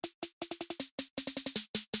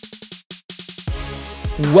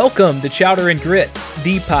Welcome to Chowder and Grits,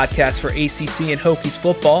 the podcast for ACC and Hokies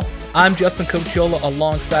football. I'm Justin Cocciola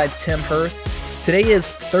alongside Tim Hirth. Today is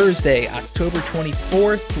Thursday, October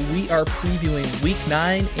 24th. We are previewing Week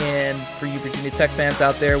 9, and for you Virginia Tech fans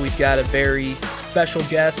out there, we've got a very special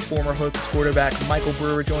guest. Former Hokies quarterback Michael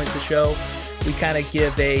Brewer joins the show. We kind of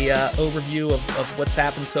give a overview of what's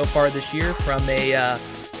happened so far this year from a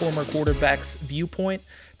former quarterback's viewpoint.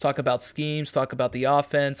 Talk about schemes, talk about the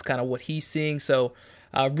offense, kind of what he's seeing. So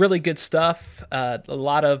really good stuff. A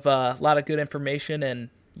lot of good information, and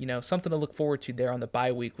something to look forward to there on the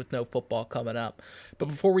bye week with no football coming up. But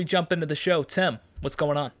before we jump into the show, Tim, what's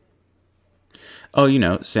going on?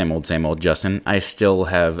 Oh, same old, Justin. I still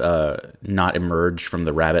have not emerged from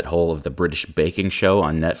the rabbit hole of the British baking show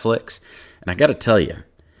on Netflix. And I got to tell you,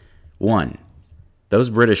 one, those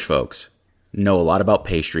British folks know a lot about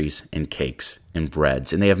pastries and cakes and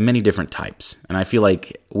breads, and they have many different types. And I feel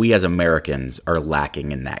like we as Americans are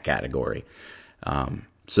lacking in that category.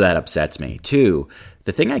 So that upsets me. Two,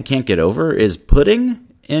 the thing I can't get over is pudding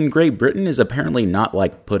in Great Britain is apparently not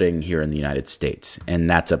like pudding here in the United States. And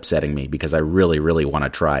that's upsetting me because I really, really want to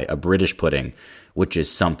try a British pudding, which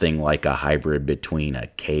is something like a hybrid between a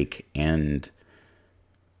cake and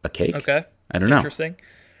a cake. Okay. I don't know. Interesting.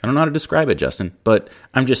 I don't know how to describe it, Justin, but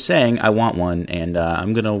I'm just saying I want one, and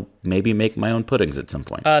I'm going to maybe make my own puddings at some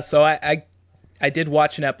point. So I did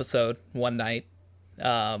watch an episode one night,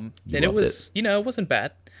 and it was, it wasn't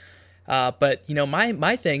bad. But,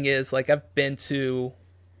 my thing is, like, I've been to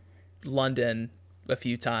London a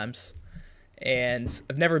few times, and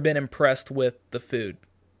I've never been impressed with the food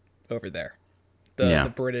over there.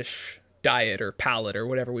 The British diet or palate or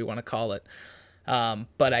whatever we want to call it.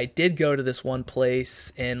 But I did go to this one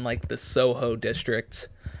place in like the Soho district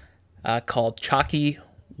called Chalky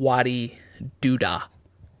Wadi Douda.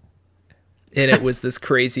 And it was this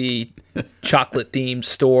crazy chocolate themed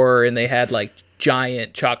store, and they had like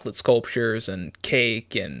giant chocolate sculptures and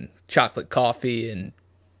cake and chocolate coffee and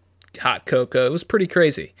hot cocoa. It was pretty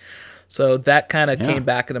crazy. So that kind of came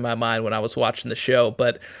back into my mind when I was watching the show.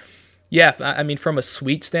 But yeah, I mean, from a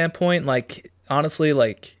sweet standpoint, like honestly,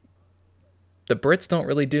 like the Brits don't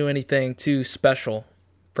really do anything too special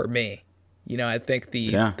for me. I think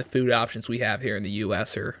the food options we have here in the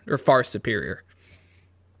U.S. are far superior.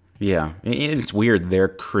 Yeah, and it's weird. Their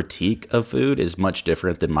critique of food is much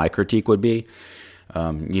different than my critique would be.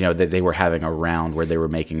 They were having a round where they were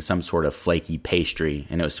making some sort of flaky pastry,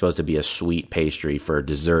 and it was supposed to be a sweet pastry for a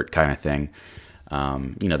dessert kind of thing.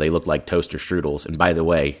 They looked like toaster strudels. And by the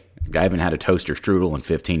way, I haven't had a toaster strudel in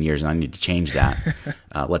 15 years, and I need to change that.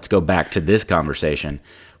 Let's go back to this conversation.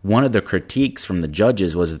 One of the critiques from the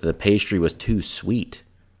judges was that the pastry was too sweet.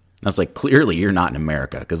 I was like, clearly you're not in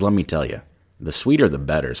America, because let me tell you, the sweeter the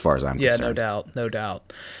better as far as I'm concerned. Yeah, no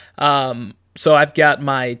doubt. So I've got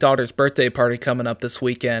my daughter's birthday party coming up this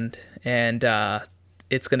weekend, and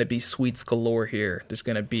it's going to be sweets galore here. There's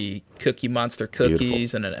going to be Cookie Monster cookies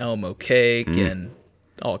Beautiful. And an Elmo cake and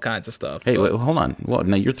all kinds of stuff. Hey, wait, hold on. Well,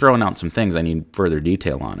 now you're throwing out some things I need further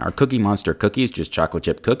detail on. Are Cookie Monster cookies just chocolate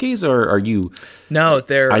chip cookies, or are you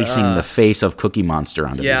they're icing the face of Cookie Monster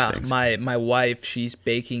onto these things? Yeah, my wife, she's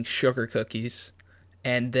baking sugar cookies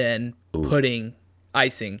and then putting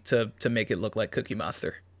icing to make it look like Cookie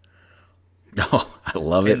Monster. Oh, I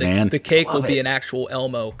love it, man. The cake will be an actual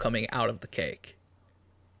Elmo coming out of the cake.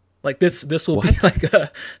 Like this will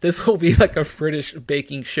be like a British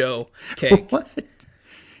baking show cake. What?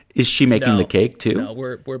 Is she making the cake too? No,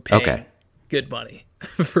 we're paying good money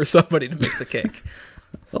for somebody to make the cake.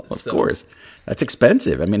 Well, of course. That's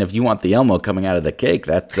expensive. I mean, if you want the Elmo coming out of the cake,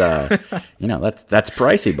 that's that's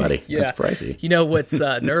pricey, buddy. Yeah. That's pricey. What's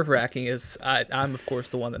nerve-wracking is I'm of course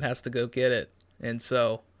the one that has to go get it. And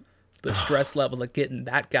so the stress level of getting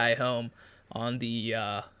that guy home on the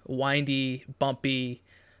windy, bumpy,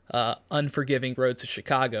 unforgiving roads of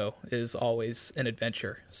Chicago is always an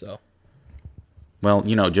adventure. So, well,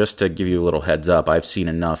 just to give you a little heads up, I've seen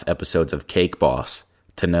enough episodes of Cake Boss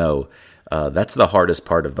to know that's the hardest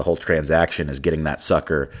part of the whole transaction is getting that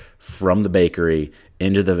sucker from the bakery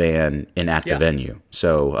into the van and at the venue.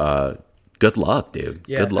 So good luck, dude.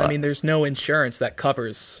 Yeah, good luck. I mean, there's no insurance that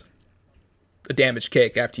covers a damaged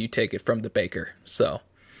cake after you take it from the baker. So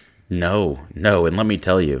No, and let me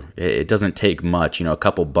tell you, it doesn't take much. A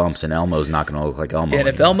couple bumps and Elmo's not going to look like Elmo. And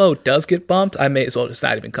if Elmo does get bumped, I may as well just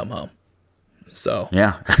not even come home. So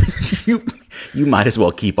yeah, you might as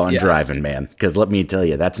well keep on driving, man, because let me tell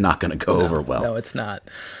you, that's not going to go over well. No, it's not.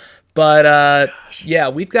 But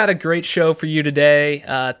we've got a great show for you today.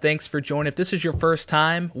 Thanks for joining. If this is your first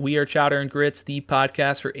time, we are Chowder and Grits, the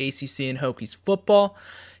podcast for ACC and Hokies football.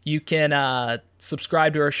 You can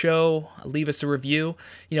subscribe to our show, leave us a review.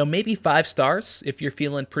 Maybe 5 stars if you're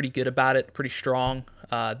feeling pretty good about it, pretty strong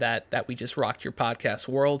that we just rocked your podcast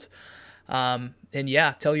world. And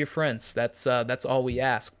yeah, tell your friends. That's all we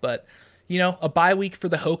ask. But a bye week for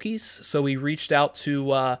the Hokies, so we reached out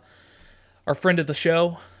to our friend of the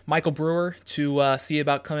show, Michael Brewer, to see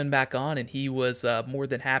about coming back on, and he was more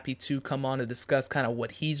than happy to come on to discuss kind of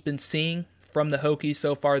what he's been seeing from the Hokies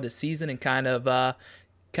so far this season, and kind of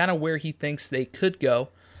where he thinks they could go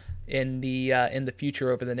in the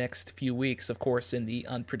future over the next few weeks. Of course, in the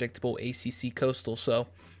unpredictable ACC Coastal. So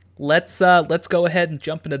let's go ahead and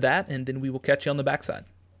jump into that, and then we will catch you on the backside.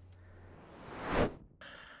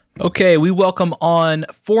 Okay, we welcome on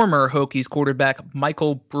former Hokies quarterback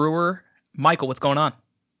Michael Brewer. Michael, what's going on?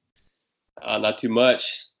 Not too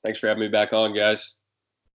much. Thanks for having me back on, guys.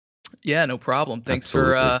 Yeah, no problem. Thanks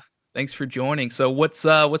for joining. So what's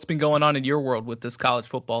been going on in your world with this college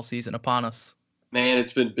football season upon us? Man,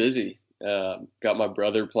 it's been busy. Got my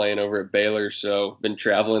brother playing over at Baylor, so been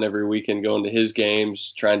traveling every weekend, going to his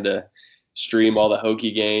games, trying to stream all the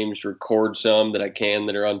Hokie games, record some that I can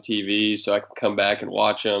that are on TV, so I can come back and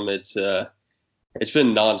watch them. It's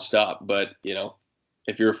been nonstop, but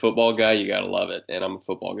if you're a football guy, you gotta love it, and I'm a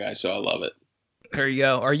football guy, so I love it. There you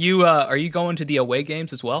go. Are you going to the away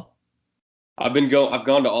games as well? I've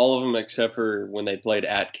gone to all of them except for when they played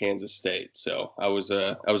at Kansas State. So I was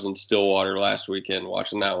in Stillwater last weekend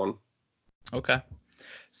watching that one. Okay.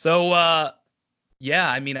 So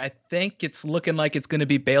yeah, I mean, I think it's looking like it's going to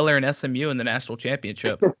be Baylor and SMU in the national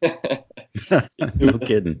championship. No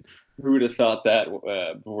kidding. Who would have thought that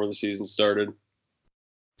before the season started?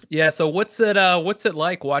 Yeah. So what's it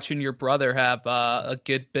like watching your brother have a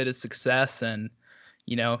good bit of success? And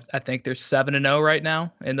I think they're 7-0 right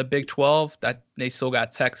now in the Big 12. That they still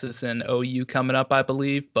got Texas and OU coming up, I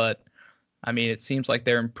believe. But I mean, it seems like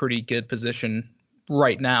they're in pretty good position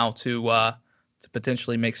right now to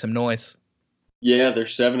potentially make some noise. Yeah, they're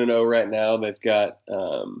 7-0 right now. They've got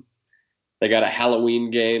they got a Halloween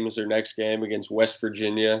game as their next game against West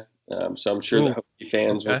Virginia. So I'm sure the Hokie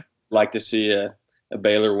fans would like to see a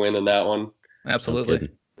Baylor win in that one. Absolutely.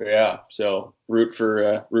 Yeah, so root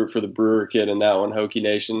for the Brewer kid in that one, Hokie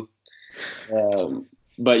Nation.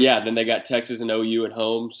 But yeah, then they got Texas and OU at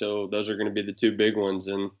home, so those are going to be the two big ones,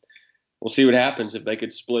 and we'll see what happens. If they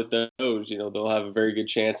could split those, they'll have a very good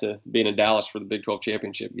chance of being in Dallas for the Big 12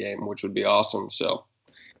 championship game, which would be awesome. So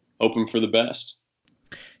hoping for the best.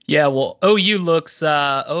 Yeah, well, OU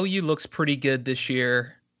looks pretty good this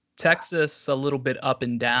year. Texas a little bit up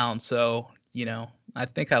and down, so I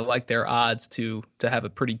think I like their odds to have a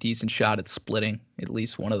pretty decent shot at splitting at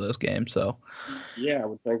least one of those games. So yeah, I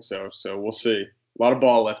would think so. So we'll see. A lot of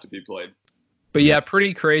ball left to be played. But yeah,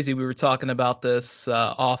 pretty crazy. We were talking about this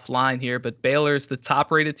offline here, but Baylor's the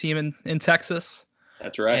top-rated team in Texas.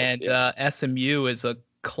 That's right. And SMU is a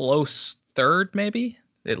close third, maybe.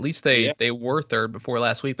 At least they were third before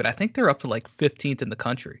last week, but I think they're up to like 15th in the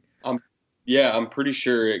country. I'm pretty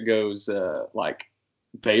sure it goes like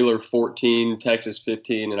Baylor 14, Texas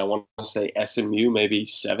 15, and I want to say SMU maybe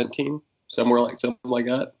 17, something like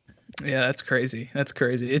that. Yeah, that's crazy.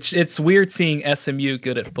 It's weird seeing SMU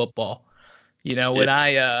good at football. When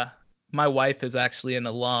my wife is actually an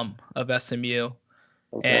alum of SMU,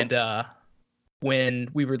 and when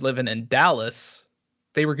we were living in Dallas,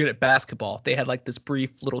 they were good at basketball. They had like this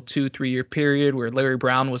brief little 2-3 year period where Larry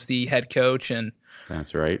Brown was the head coach, and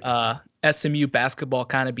that's right. SMU basketball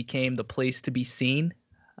kind of became the place to be seen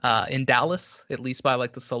in Dallas, at least by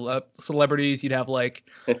like the celebrities. You'd have like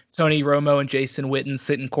Tony Romo and Jason Witten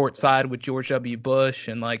sitting courtside with George W. Bush,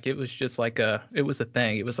 and like it was just like it was a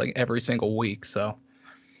thing. It was like every single week. So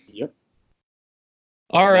yep.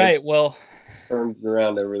 All right, well, turned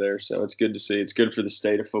around over there, so it's good to see. It's good for the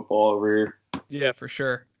state of football over here. Yeah, for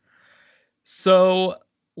sure. So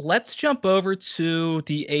let's jump over to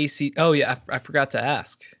the AC. Oh yeah, I forgot to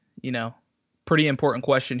ask. Pretty important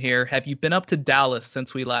question here. Have you been up to Dallas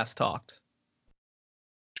since we last talked?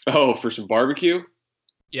 Oh, for some barbecue?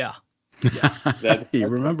 Yeah. He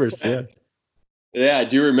remembers, yeah. Yeah, I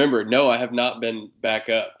do remember. No, I have not been back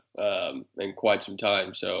up in quite some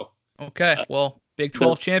time. So okay, well, Big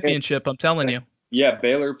 12 championship, I'm telling you. Yeah,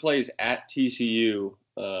 Baylor plays at TCU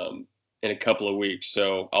in a couple of weeks,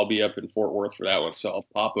 so I'll be up in Fort Worth for that one. So I'll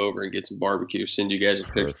pop over and get some barbecue. Send you guys a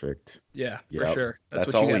picture. Perfect. Yeah, for sure.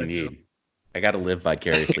 That's all we need. Do. I got to live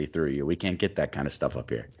vicariously through you. We can't get that kind of stuff up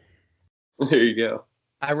here. There you go.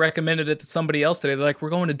 I recommended it to somebody else today. They're like, "We're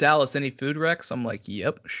going to Dallas. Any food wrecks?" I'm like,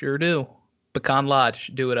 "Yep, sure do. Pecan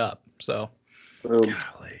Lodge, do it up." So,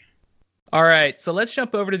 golly. All right, so let's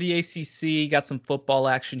jump over to the ACC. Got some football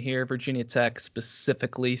action here, Virginia Tech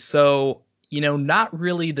specifically. So, not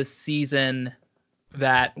really the season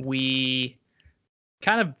that we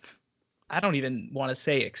kind of, I don't even want to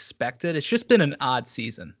say expected. It's just been an odd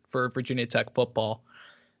season for Virginia Tech football.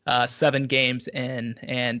 7 games in,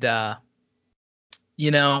 and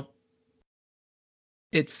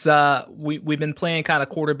it's we've been playing kind of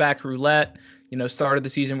quarterback roulette. Started the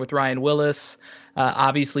season with Ryan Willis.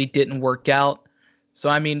 Obviously didn't work out. So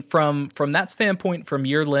I mean, from that standpoint, from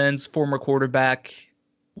your lens, former quarterback,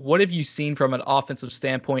 what have you seen from an offensive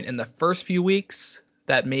standpoint in the first few weeks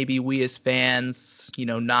that maybe we as fans,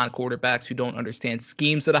 non-quarterbacks who don't understand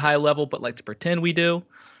schemes at a high level but like to pretend we do?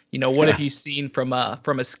 What have you seen from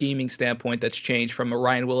a scheming standpoint that's changed from a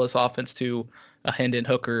Ryan Willis offense to a Hendon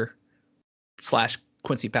Hooker /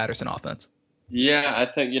 Quincy Patterson offense? Yeah, I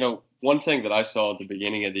think, one thing that I saw at the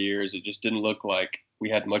beginning of the year is it just didn't look like we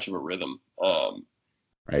had much of a rhythm.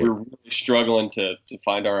 Right. We're really struggling to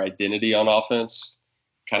find our identity on offense.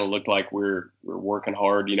 Kind of looked like we're working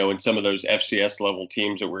hard, in some of those FCS level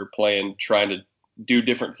teams that we're playing, trying to do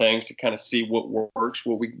different things to kind of see what works,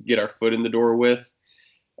 what we can get our foot in the door with.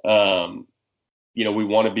 We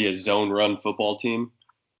want to be a zone run football team,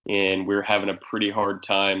 and we're having a pretty hard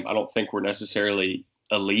time. I don't think we're necessarily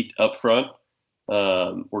elite up front.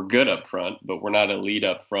 We're good up front, but we're not elite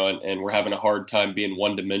up front, and we're having a hard time being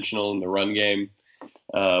one-dimensional in the run game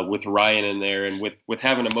with Ryan in there. And with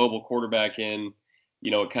having a mobile quarterback in,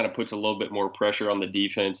 it kind of puts a little bit more pressure on the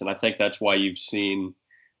defense, and I think that's why you've seen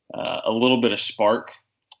a little bit of spark,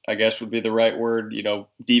 I guess would be the right word.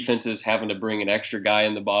 Defenses having to bring an extra guy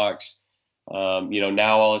in the box.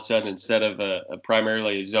 Now all of a sudden, instead of a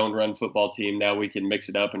primarily a zone run football team, now we can mix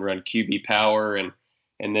it up and run QB power,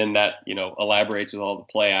 and then that, elaborates with all the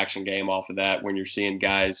play action game off of that. When you're seeing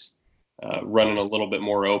guys running a little bit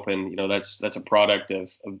more open, that's a product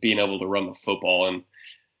of being able to run the football. And,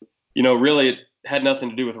 really it had nothing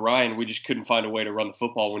to do with Ryan. We just couldn't find a way to run the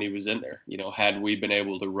football when he was in there. Had we been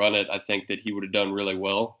able to run it, I think that he would have done really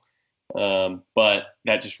well. But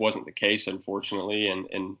that just wasn't the case, unfortunately.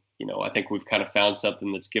 And I think we've kind of found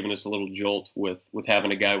something that's given us a little jolt with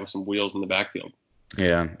having a guy with some wheels in the backfield.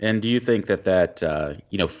 Yeah. And do you think that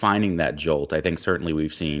finding that jolt, I think certainly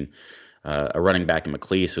we've seen a running back in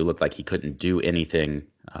McLeese who looked like he couldn't do anything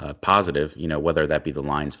positive, whether that be the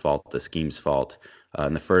line's fault, the scheme's fault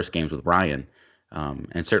in the first games with Ryan.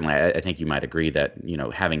 And certainly I think you might agree that,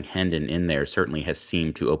 having Hendon in there certainly has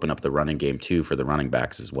seemed to open up the running game too for the running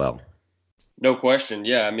backs as well. No question.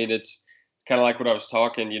 Yeah. I mean, it's kind of like what I was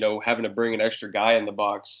talking, having to bring an extra guy in the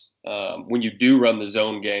box. When you do run the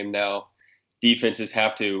zone game now, defenses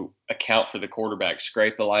have to account for the quarterback,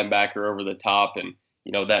 scrape the linebacker over the top. And,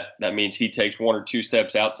 that means he takes 1 or 2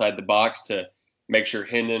 steps outside the box to make sure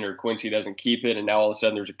Hendon or Quincy doesn't keep it. And now all of a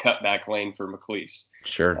sudden there's a cutback lane for McLeese.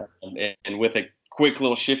 Sure. And with a quick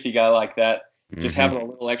little shifty guy like that, just having a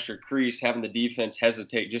little extra crease, having the defense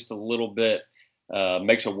hesitate just a little bit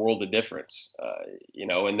makes a world of difference.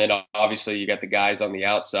 And then obviously you got the guys on the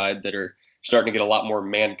outside that are starting to get a lot more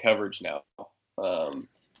man coverage now.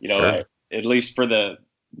 Sure. At least for the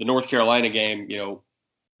North Carolina game,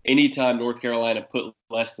 anytime North Carolina put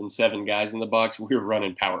less than 7 guys in the box, we were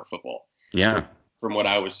running power football. Yeah. From what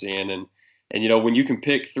I was seeing. And when you can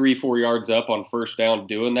pick 3-4 yards up on first down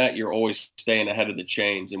doing that, you're always staying ahead of the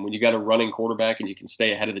chains. And when you got a running quarterback and you can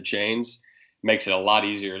stay ahead of the chains, it makes it a lot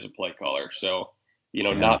easier as a play caller. So,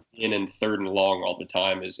 not being in 3rd and long all the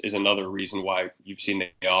time is another reason why you've seen the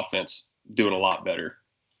offense doing a lot better.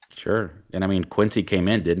 Sure. And I mean, Quincy came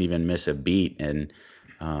in, didn't even miss a beat. And,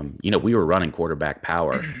 we were running quarterback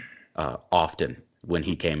power often when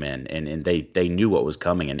he came in, and they knew what was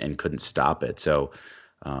coming and couldn't stop it. So,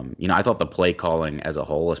 I thought the play calling as a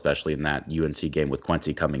whole, especially in that UNC game with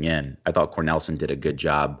Quincy coming in, I thought Cornelsen did a good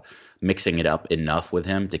job mixing it up enough with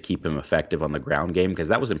him to keep him effective on the ground game, because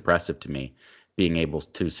that was impressive to me, being able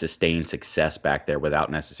to sustain success back there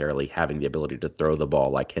without necessarily having the ability to throw the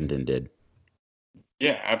ball like Hendon did.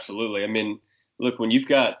 Yeah, absolutely. I mean, look, when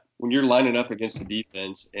you're lining up against the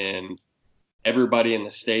defense and everybody in the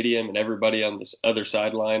stadium and everybody on this other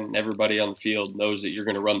sideline and everybody on the field knows that you're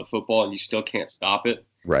going to run the football and you still can't stop it.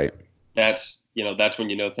 Right. That's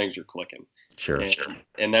when things are clicking. Sure.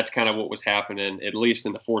 And that's kind of what was happening, at least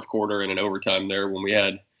in the fourth quarter and in overtime there when we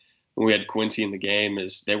had Quincy in the game,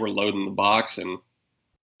 is they were loading the box and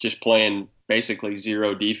just playing basically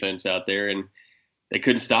zero defense out there, and they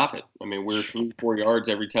couldn't stop it. I mean, we were 3-4 yards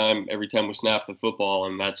every time we snapped the football,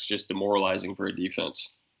 and that's just demoralizing for a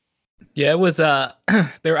defense. Yeah, it was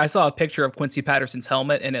there. I saw a picture of Quincy Patterson's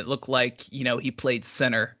helmet, and it looked like he played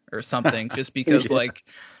center or something, just because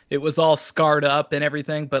it was all scarred up and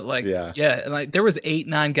everything, but like, Yeah. yeah, like there was 8,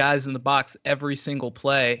 9 guys in the box every single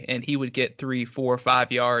play, and he would get 3, 4,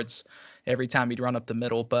 5 yards every time he'd run up the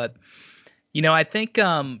middle. But I think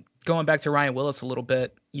going back to Ryan Willis a little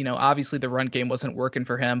bit, obviously the run game wasn't working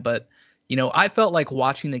for him, but I felt like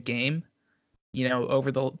watching the game,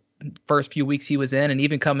 over the first few weeks he was in, and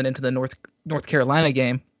even coming into the North Carolina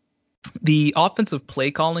game, the offensive play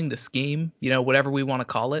calling, the scheme, whatever we want to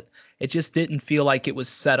call it, it just didn't feel like it was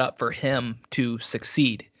set up for him to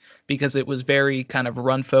succeed, because it was very kind of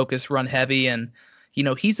run focused, run heavy. And,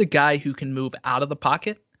 he's a guy who can move out of the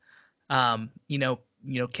pocket, can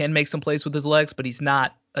make some plays with his legs, but he's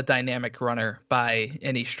not a dynamic runner by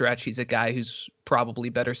any stretch. He's a guy who's probably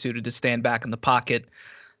better suited to stand back in the pocket,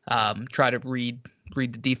 try to read the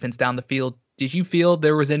defense down the field. Did you feel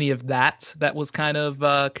there was any of that was kind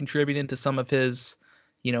of contributing to some of his,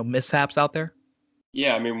 mishaps out there?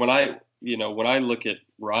 Yeah, I mean, when I look at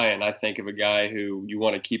Ryan, I think of a guy who you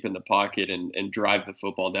want to keep in the pocket and drive the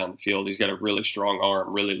football down the field. He's got a really strong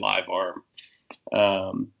arm, really live arm.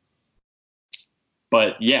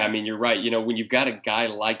 But yeah, I mean, you're right. When you've got a guy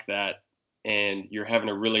like that and you're having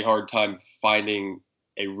a really hard time finding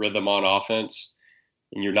a rhythm on offense,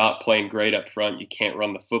 and you're not playing great up front, you can't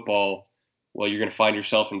run the football, well, you're going to find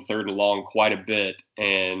yourself in 3rd and long quite a bit.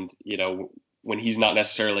 And, when he's not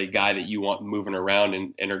necessarily a guy that you want moving around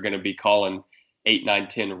and are going to be calling 8, 9,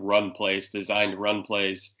 10 run plays, designed run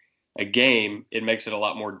plays a game, it makes it a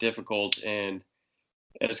lot more difficult. And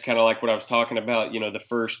it's kind of like what I was talking about, the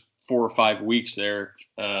first 4 or 5 weeks there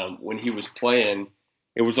when he was playing,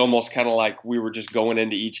 it was almost kind of like we were just going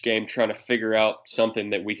into each game trying to figure out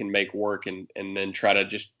something that we can make work and then try to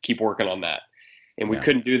just keep working on that. And we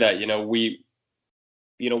couldn't do that.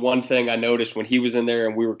 One thing I noticed when he was in there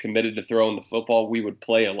and we were committed to throwing the football, we would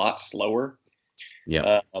play a lot slower.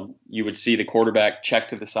 Yeah. You would see the quarterback check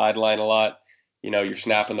to the sideline a lot. You're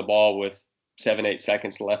snapping the ball with 7, 8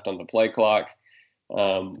 seconds left on the play clock.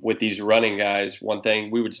 With these running guys, one thing,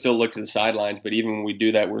 we would still look to the sidelines, but even when we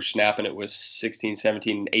do that, we're snapping it with 16,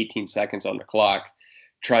 17, 18 seconds on the clock,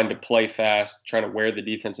 trying to play fast, trying to wear the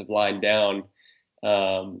defensive line down.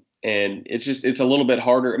 And it's a little bit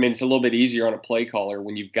harder. I mean, it's a little bit easier on a play caller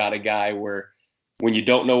when you've got a guy where when you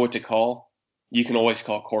don't know what to call, you can always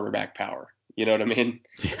call quarterback power. You know what I mean?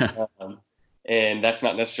 Yeah. And that's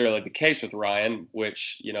not necessarily the case with Ryan,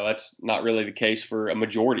 which, that's not really the case for a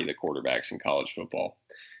majority of the quarterbacks in college football.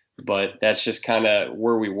 But that's just kind of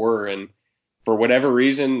where we were. And for whatever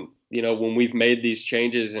reason, when we've made these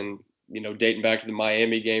changes and, dating back to the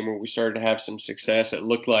Miami game where we started to have some success, it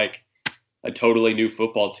looked like a totally new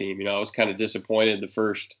football team. I was kind of disappointed the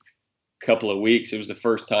first couple of weeks. It was the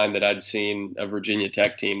first time that I'd seen a Virginia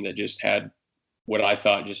Tech team that just had what I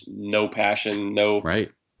thought just no passion, no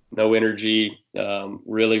energy.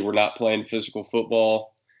 Really were not playing physical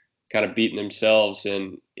football, kind of beating themselves.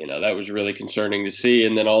 And, that was really concerning to see.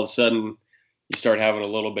 And then all of a sudden you start having a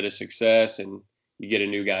little bit of success and you get a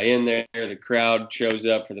new guy in there. The crowd shows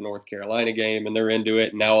up for the North Carolina game and they're into it.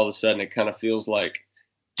 And now all of a sudden it kind of feels like,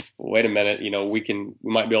 well, wait a minute, we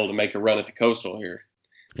might be able to make a run at the Coastal here.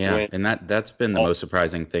 Yeah. And that's been the most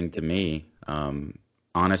surprising thing to me,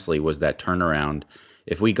 honestly, was that turnaround.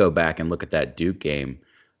 If we go back and look at that Duke game,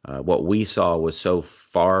 what we saw was so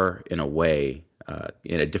far in a way,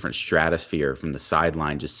 in a different stratosphere from the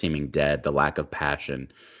sideline, just seeming dead, the lack of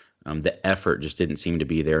passion, the effort just didn't seem to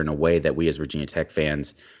be there in a way that we as Virginia Tech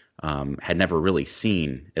fans had never really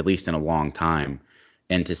seen, at least in a long time.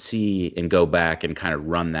 And to see and go back and kind of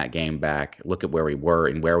run that game back, look at where we were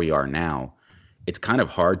and where we are now, it's kind of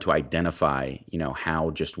hard to identify, how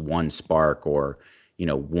just one spark or,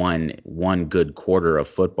 one good quarter of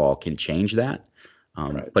football can change that.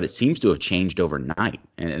 Right. But it seems to have changed overnight.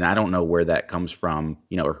 And I don't know where that comes from,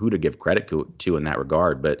 or who to give credit to in that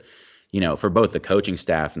regard. But, for both the coaching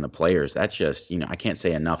staff and the players, that's just, I can't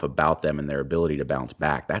say enough about them and their ability to bounce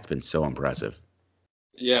back. That's been so impressive.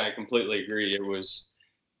 Yeah, I completely agree. It was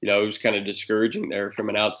kind of discouraging there from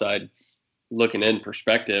an outside looking in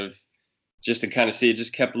perspective, just to kind of see it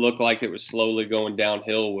just kept look like it was slowly going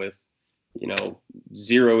downhill with,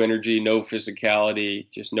 zero energy, no physicality,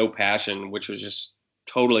 just no passion, which was just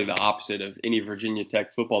totally the opposite of any Virginia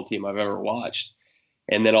Tech football team I've ever watched.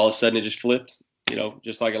 And then all of a sudden it just flipped,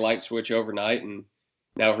 just like a light switch overnight. And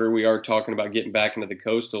now here we are talking about getting back into the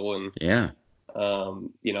Coastal. And yeah.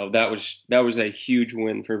 That was a huge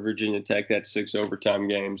win for Virginia Tech, that 6 overtime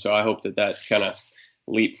game. So I hope that kind of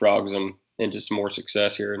leapfrogs them into some more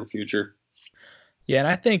success here in the future. Yeah, and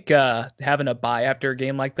I think having a bye after a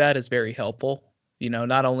game like that is very helpful,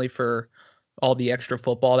 not only for all the extra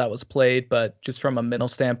football that was played, but just from a mental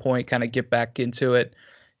standpoint, kind of get back into it.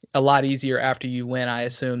 a lot easier after you win, I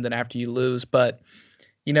assume, than after you lose. But,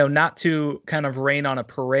 not to kind of rain on a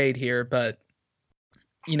parade here, but,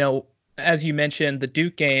 as you mentioned, the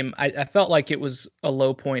Duke game, I felt like it was a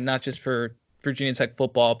low point, not just for Virginia Tech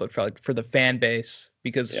football, but for the fan base,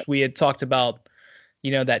 because we had talked about,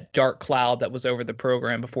 that dark cloud that was over the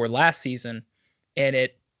program before last season, and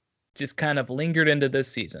it just kind of lingered into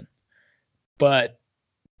this season. But,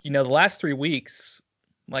 the last 3 weeks,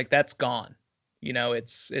 like, that's gone.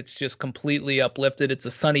 It's just completely uplifted. It's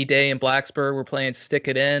a sunny day in Blacksburg. We're playing Stick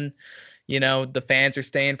It In. The fans are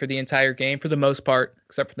staying for the entire game for the most part,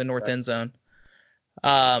 except for the north end zone.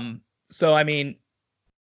 So, I mean,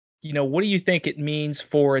 what do you think it means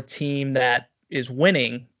for a team that is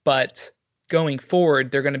winning, but going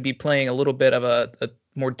forward, they're going to be playing a little bit of a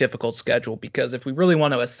more difficult schedule? Because if we really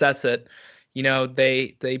want to assess it,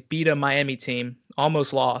 they beat a Miami team,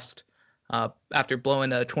 almost lost after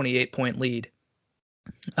blowing a 28-point lead.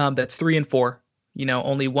 That's 3-4.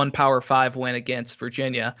 Only one Power 5 win against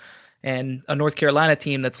Virginia, and a North Carolina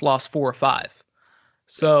team that's lost 4 or 5.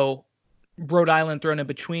 So Rhode Island thrown in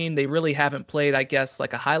between. They really haven't played, I guess,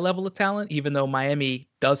 like a high level of talent, even though Miami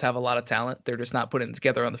does have a lot of talent. They're just not putting it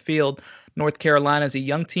together on the field. North Carolina is a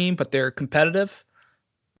young team, but they're competitive.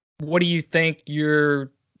 What do you think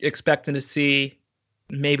you're expecting to see?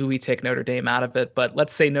 Maybe we take Notre Dame out of it, but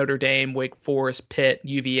let's say Notre Dame, Wake Forest, Pitt,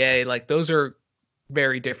 UVA, like those are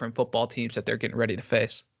very different football teams that they're getting ready to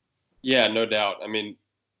face. Yeah, no doubt. I mean,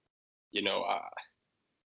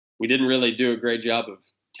 we didn't really do a great job of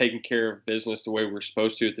taking care of business the way we were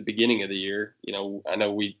supposed to at the beginning of the year. I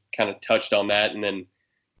know we kind of touched on that, and then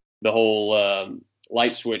the whole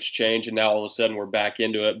light switch change, and now all of a sudden we're back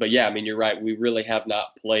into it. But yeah, I mean, you're right. We really have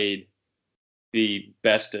not played the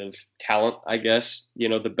best of talent, I guess.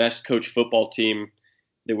 The best coach football team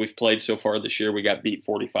that we've played so far this year, we got beat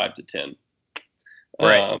 45-10.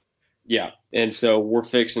 Right. Yeah. And so we're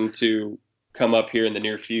fixing to come up here in the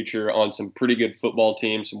near future on some pretty good football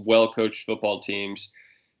teams, some well-coached football teams.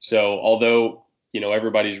 So although,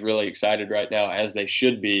 everybody's really excited right now, as they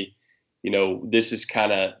should be, this is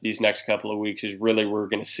kind of, these next couple of weeks is really where we're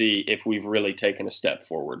going to see if we've really taken a step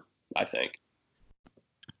forward, I think.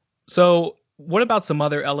 So what about some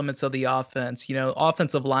other elements of the offense?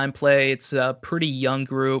 Offensive line play, it's a pretty young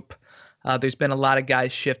group. There's been a lot of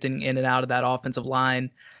guys shifting in and out of that offensive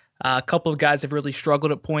line. A couple of guys have really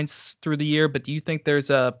struggled at points through the year, but do you think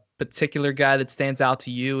there's a particular guy that stands out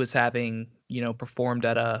to you as having, performed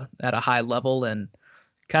at a high level and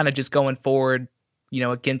kind of just going forward,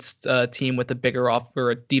 against a team with a bigger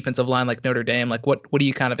or a defensive line like Notre Dame? Like what do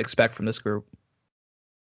you kind of expect from this group?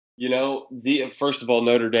 First of all,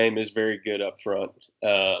 Notre Dame is very good up front.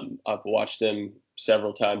 I've watched them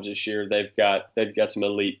several times this year. They've got some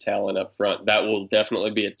elite talent up front. That will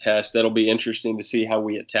definitely be a test. That'll be interesting to see how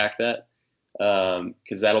we attack that,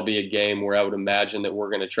 because that'll be a game where I would imagine that we're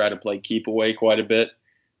going to try to play keep away quite a bit,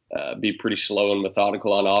 be pretty slow and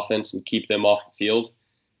methodical on offense and keep them off the field.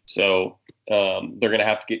 So they're going to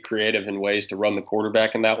have to get creative in ways to run the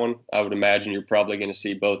quarterback in that one. I would imagine you're probably going to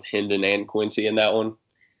see both Hendon and Quincy in that one,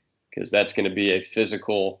 because that's going to be a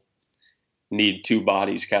physical, need two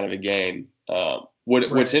bodies kind of a game.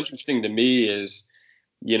 What's interesting to me is,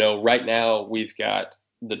 right now we've got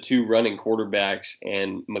the two running quarterbacks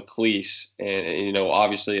and McLeese. And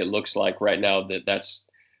obviously it looks like right now that that's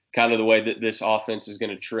kind of the way that this offense is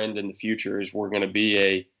going to trend in the future, is we're going to be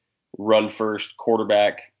a run first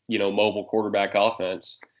quarterback, mobile quarterback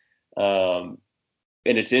offense. And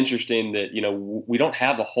it's interesting that, we don't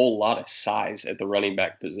have a whole lot of size at the running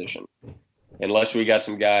back position, unless we got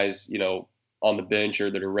some guys, on the bench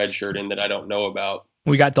or that are redshirting that I don't know about.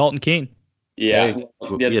 We got Dalton Keene. Yeah.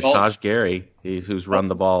 Taj Gary, who's run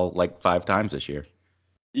the ball like 5 times this year.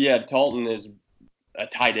 Yeah, Dalton is a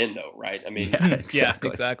tight end though, right? I mean, yeah,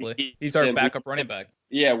 exactly. He's our backup running back.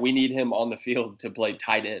 Yeah, we need him on the field to play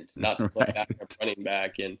tight end, not to play backup running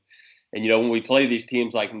back. And when we play these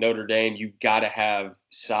teams like Notre Dame, you got to have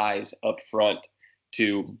size up front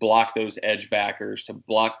to block those edge backers,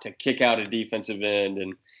 to kick out a defensive end.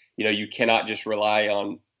 And, you cannot just rely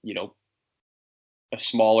on, a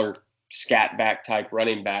smaller scat back type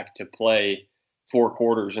running back to play 4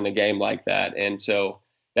 quarters in a game like that. And so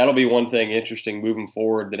that'll be one thing interesting moving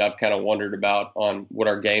forward that I've kind of wondered about on what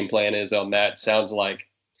our game plan is on that. Sounds like,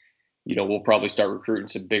 we'll probably start recruiting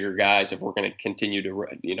some bigger guys if we're going to continue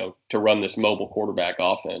to run this mobile quarterback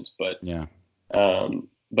offense. But yeah,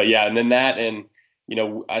 and then that, and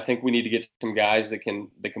I think we need to get some guys that can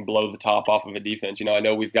blow the top off of a defense. I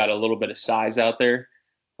know we've got a little bit of size out there,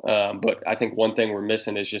 but I think one thing we're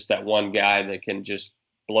missing is just that one guy that can just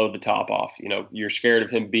blow the top off. You're scared of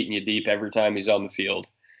him beating you deep every time he's on the field.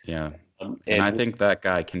 Yeah. And I And think that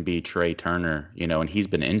guy can be Trey Turner, and he's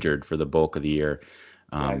been injured for the bulk of the year.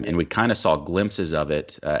 And we kind of saw glimpses of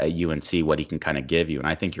it at UNC, what he can kind of give you. And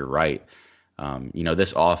I think you're right.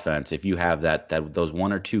 This offense, if you have those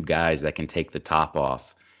one or two guys that can take the top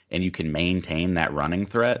off and you can maintain that running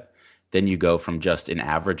threat, then you go from just an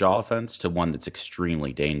average offense to one that's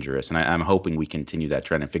extremely dangerous. And I'm hoping we continue that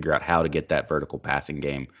trend and figure out how to get that vertical passing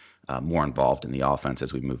game more involved in the offense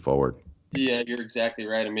as we move forward. yeah, you're exactly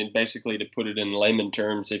right. I mean, basically, to put it in layman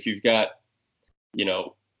terms, you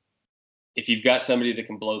know, if you've got somebody that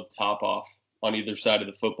can blow the top off on either side of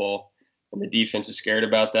the football, and the defense is scared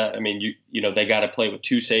about that, I mean, they got to play with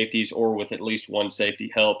two safeties or with at least one safety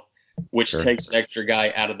help, which Sure. takes an extra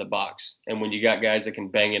guy out of the box. And when you got guys that can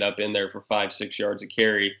bang it up in there for 5-6 yards a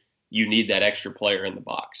carry, you need that extra player in the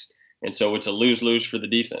box. And so it's a lose-lose for the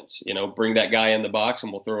defense. Bring that guy in the box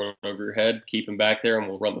and we'll throw it over your head, keep him back there, and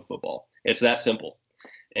we'll run the football. It's that simple.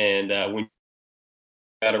 And when you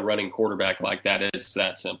got a running quarterback like that, it's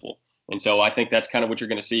that simple. And so I think that's kind of what you're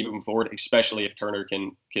going to see moving forward, especially if Turner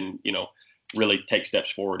can really take steps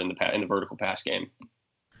forward in the vertical pass game.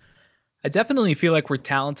 I definitely feel like we're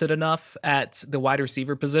talented enough at the wide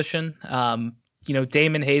receiver position.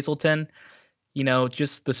 Damon Hazleton,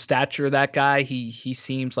 just the stature of that guy, he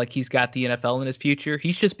seems like he's got the NFL in his future.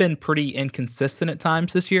 He's just been pretty inconsistent at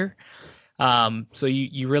times this year. So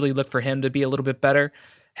you really look for him to be a little bit better.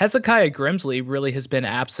 Hezekiah Grimsley really has been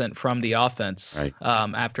absent from the offense Right.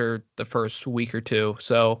 After the first week or two.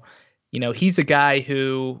 So, he's a guy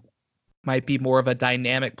who might be more of a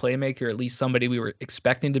dynamic playmaker, at least somebody we were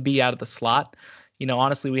expecting to be out of the slot.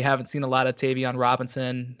 Honestly, we haven't seen a lot of Tavion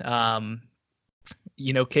Robinson,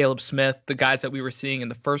 Caleb Smith, the guys that we were seeing in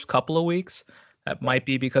the first couple of weeks. That might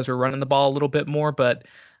be because we're running the ball a little bit more, but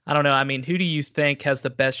I don't know. I mean, who do you think has the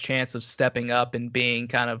best chance of stepping up and being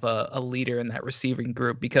kind of a leader in that receiving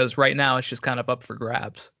group? Because right now it's just kind of up for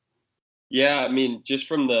grabs. Yeah, I mean, just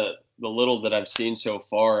from the little that I've seen so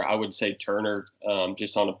far, I would say Turner,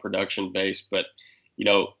 just on a production base. But,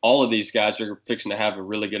 all of these guys are fixing to have a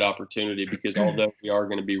really good opportunity because although we are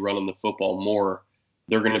going to be running the football more,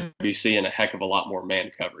 they're going to be seeing a heck of a lot more man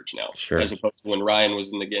coverage now. Sure. As opposed to when Ryan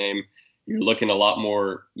was in the game, you're looking a lot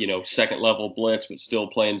more, second level blitz, but still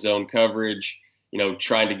playing zone coverage,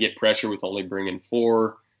 trying to get pressure with only bringing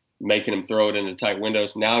 4, making them throw it into tight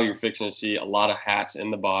windows. Now you're fixing to see a lot of hats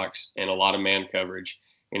in the box and a lot of man coverage.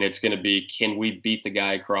 And it's going to be, can we beat the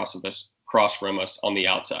guy across from us on the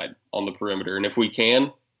outside, on the perimeter? And if we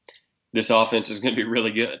can, this offense is going to be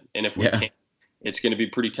really good. And if we can't, it's going to be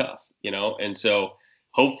pretty tough, And so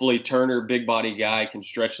hopefully Turner, big body guy, can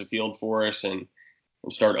stretch the field for us and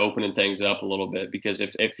start opening things up a little bit, because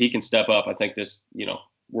if he can step up, I think this,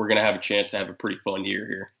 we're going to have a chance to have a pretty fun year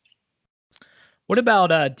here. What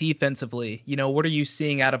about defensively? What are you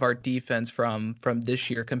seeing out of our defense from this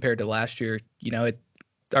year compared to last year?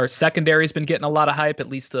 Our secondary's been getting a lot of hype, at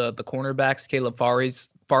least the cornerbacks. Caleb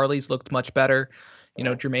Farley's looked much better.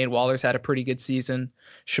 Jermaine Waller's had a pretty good season.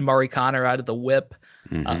 Shamari Connor out of the whip.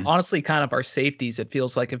 Mm-hmm. Honestly, kind of our safeties, it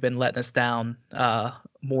feels like, have been letting us down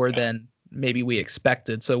more than maybe we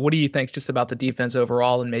expected. So what do you think just about the defense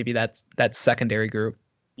overall and maybe that secondary group?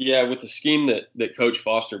 Yeah, with the scheme that Coach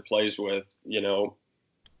Foster plays with,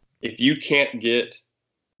 if you can't get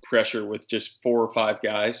pressure with just 4 or 5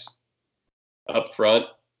 guys up front,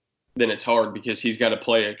 then it's hard because he's got to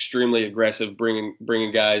play extremely aggressive,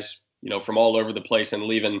 bringing guys, from all over the place and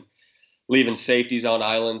leaving safeties on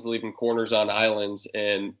islands, leaving corners on islands.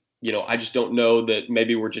 And, I just don't know that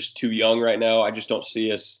maybe we're just too young right now. I just don't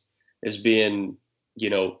see us as being,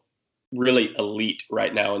 really elite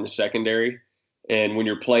right now in the secondary. And when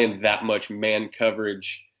you're playing that much man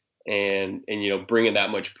coverage and bringing that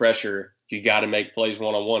much pressure, you got to make plays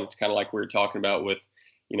one-on-one. It's kind of like we were talking about with,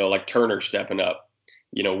 like Turner stepping up.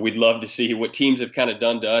 We'd love to see what teams have kind of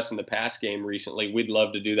done to us in the pass game recently. We'd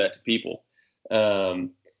love to do that to people. But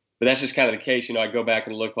that's just kind of the case. I go back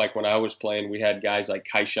and look, like when I was playing, we had guys like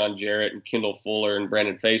Kaishan Jarrett and Kendall Fuller and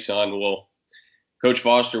Brandon Faison. Well, Coach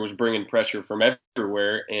Foster was bringing pressure from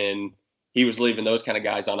everywhere, and he was leaving those kind of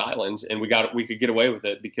guys on islands, and we could get away with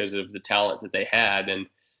it because of the talent that they had. And,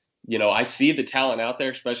 I see the talent out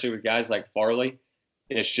there, especially with guys like Farley.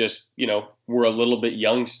 It's just, we're a little bit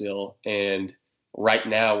young still. And right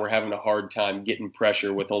now we're having a hard time getting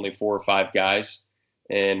pressure with only 4 or 5 guys.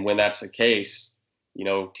 And when that's the case,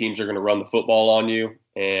 teams are going to run the football on you.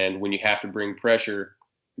 And when you have to bring pressure,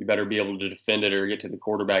 you better be able to defend it or get to the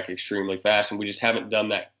quarterback extremely fast. And we just haven't done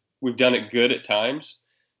that. We've done it good at times,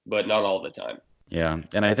 but not all the time. Yeah,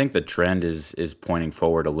 and I think the trend is pointing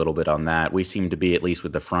forward a little bit on that. We seem to be, at least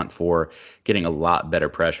with the front four, getting a lot better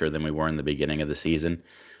pressure than we were in the beginning of the season.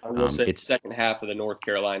 I will say, It's second half of the North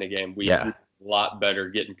Carolina game, we yeah, were a lot better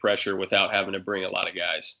getting pressure without having to bring a lot of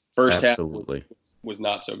guys. First half absolutely. was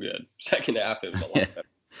not so good. Second half, it was a lot better.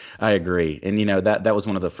 I agree, and that was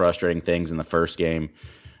one of the frustrating things in the first game,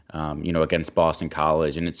 against Boston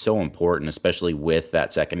College, and it's so important, especially with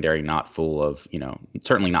that secondary not full of,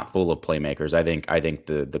 certainly not full of playmakers. I think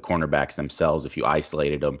the cornerbacks themselves, if you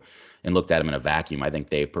isolated them and looked at them in a vacuum, I think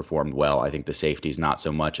they've performed well. I think the safeties not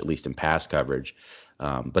so much, at least in pass coverage.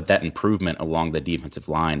 But that improvement along the defensive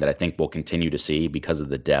line that I think we'll continue to see because of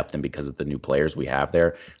the depth and because of the new players we have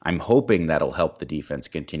there, I'm hoping that'll help the defense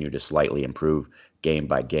continue to slightly improve game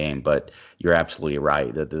by game. But you're absolutely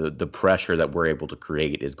right. The pressure that we're able to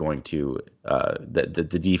create is going to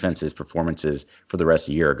the defense's performances for the rest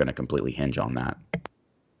of the year are going to completely hinge on that.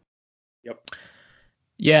 Yep.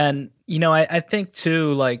 Yeah, and I think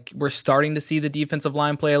too, like we're starting to see the defensive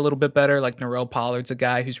line play a little bit better. Like Narelle Pollard's a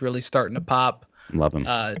guy who's really starting to pop. Love him.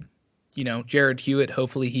 Jared Hewitt,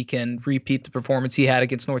 hopefully he can repeat the performance he had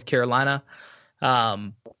against North Carolina.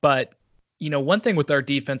 But one thing with our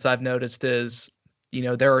defense I've noticed is,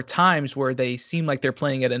 there are times where they seem like they're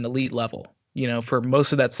playing at an elite level. For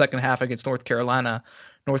most of that second half against North Carolina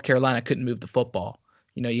couldn't move the football.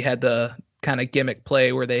 You had the kind of gimmick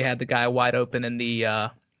play where they had the guy wide open in the,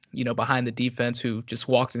 behind the defense who just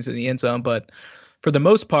walked into the end zone. But for the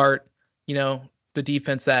most part, the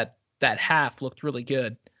defense that half looked really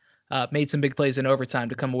good. Made some big plays in overtime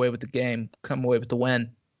to come away with the game, come away with the win.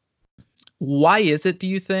 Why is it, do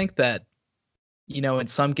you think, that, in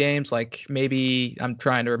some games, like maybe I'm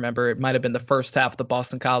trying to remember, it might have been the first half of the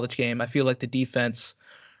Boston College game, I feel like the defense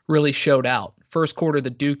really showed out. First quarter of the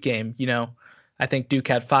Duke game, I think Duke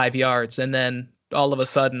had 5 yards, and then all of a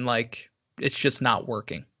sudden, like, it's just not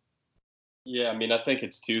working. Yeah, I mean, I think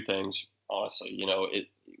it's two things, honestly.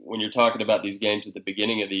 When you're talking about these games at the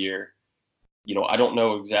beginning of the year, I don't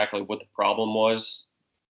know exactly what the problem was,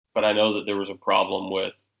 but I know that there was a problem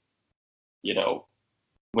with,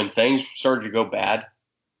 when things started to go bad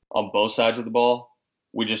on both sides of the ball,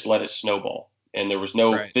 we just let it snowball. And there was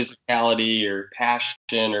no physicality or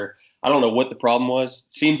passion, or I don't know what the problem was.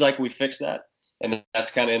 Seems like we fixed that, and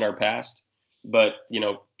that's kind of in our past. But,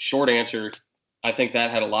 short answer, I think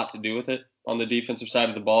that had a lot to do with it on the defensive side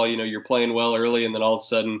of the ball. You're playing well early, and then all of a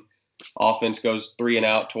sudden offense goes 3 and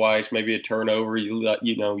out twice, maybe a turnover. You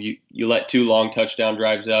let 2 long touchdown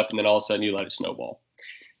drives up, and then all of a sudden you let it snowball.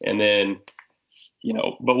 And then,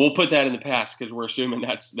 but we'll put that in the past because we're assuming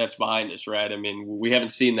that's behind us, right? I mean, we haven't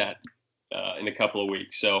seen that in a couple of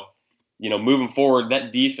weeks. So, moving forward,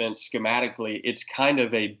 that defense schematically, it's kind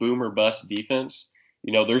of a boom or bust defense.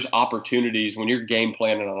 There's opportunities when you're game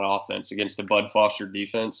planning on offense against the Bud Foster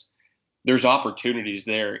defense. There's opportunities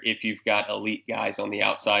there if you've got elite guys on the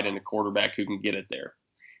outside and a quarterback who can get it there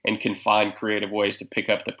and can find creative ways to pick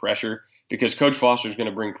up the pressure, because Coach Foster is going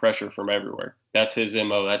to bring pressure from everywhere. That's his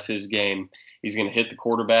MO. That's his game. He's going to hit the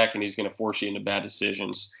quarterback, and he's going to force you into bad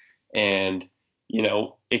decisions. And,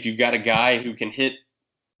 if you've got a guy who can hit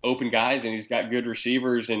open guys and he's got good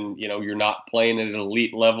receivers, and, you're not playing at an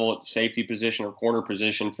elite level at the safety position or corner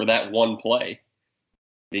position for that one play,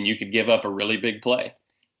 then you could give up a really big play.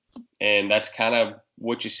 And that's kind of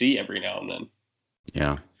what you see every now and then.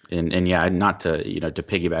 Yeah. And yeah, not to, to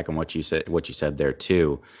piggyback on what you said there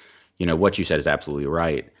too, what you said is absolutely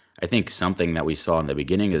right. I think something that we saw in the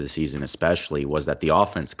beginning of the season, especially, was that the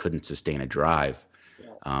offense couldn't sustain a drive.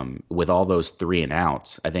 With all those 3 and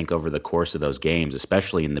outs, I think over the course of those games,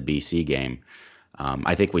 especially in the BC game,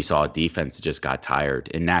 I think we saw a defense that just got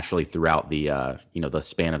tired, and naturally throughout the the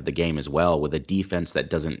span of the game as well, with a defense that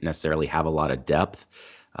doesn't necessarily have a lot of depth.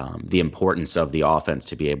 The importance of the offense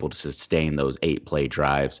to be able to sustain those 8-play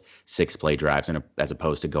drives, 6-play drives, and as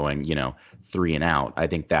opposed to going 3 and out, I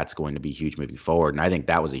think that's going to be huge moving forward. And I think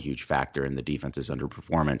that was a huge factor in the defense's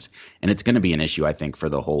underperformance, and it's going to be an issue, I think, for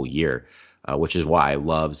the whole year. Which is why I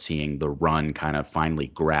love seeing the run kind of finally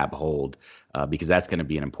grab hold, because that's going to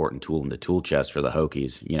be an important tool in the tool chest for the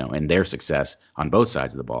Hokies, and their success on both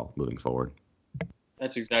sides of the ball moving forward.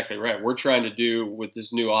 That's exactly right. We're trying to do with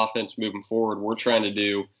this new offense moving forward. We're trying to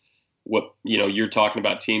do what, you're talking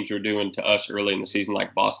about teams were doing to us early in the season,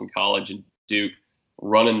 like Boston College and Duke,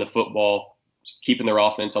 running the football, keeping their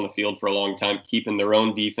offense on the field for a long time, keeping their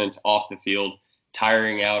own defense off the field,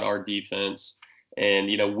 tiring out our defense. And,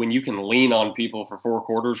 when you can lean on people for 4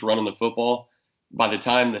 quarters running the football, by the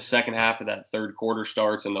time the second half of that third quarter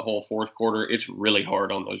starts and the whole fourth quarter, it's really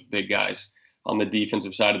hard on those big guys on the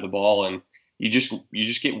defensive side of the ball. And you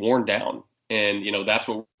just get worn down. And, that's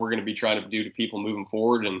what we're going to be trying to do to people moving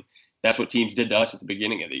forward. And that's what teams did to us at the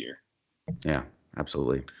beginning of the year. Yeah,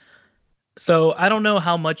 absolutely. So I don't know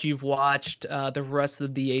how much you've watched the rest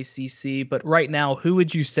of the ACC, but right now, who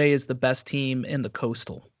would you say is the best team in the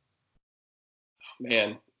Coastal?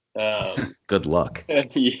 Man. Good luck.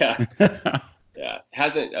 Yeah. Yeah.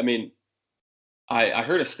 I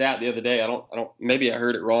heard a stat the other day. Maybe I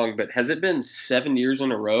heard it wrong, but has it been 7 years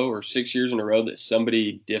in a row or 6 years in a row that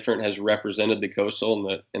somebody different has represented the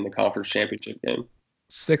Coastal in the conference championship game?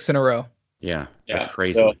 6 in a row. Yeah. That's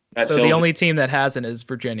crazy. So the only team that hasn't is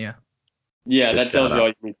Virginia. Yeah, that tells you all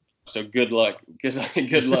you need. So good luck.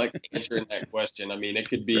 Good luck answering that question. I mean, it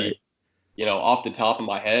could be, off the top of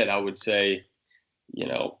my head, I would say,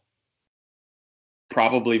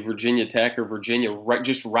 probably Virginia Tech or Virginia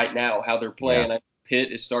right now, how they're playing. Yeah.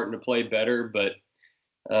 Pitt is starting to play better, but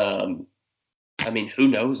who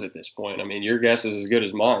knows at this point? I mean, your guess is as good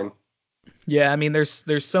as mine. Yeah, I mean,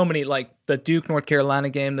 there's so many, like the Duke North Carolina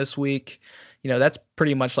game this week. That's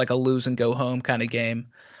pretty much like a lose and go home kind of game.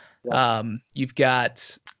 Yeah. You've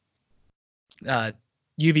got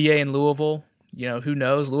UVA and Louisville. Who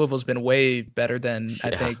knows? Louisville's been way better than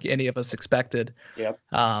I think any of us expected. Yep.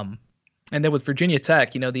 And then with Virginia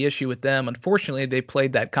Tech, the issue with them, unfortunately, they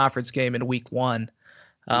played that conference game in week 1.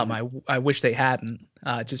 I wish they hadn't,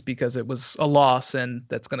 just because it was a loss, and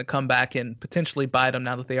that's going to come back and potentially bite them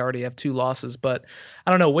now that they already have 2 losses. But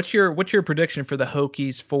I don't know. What's your prediction for the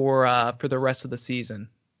Hokies for the rest of the season?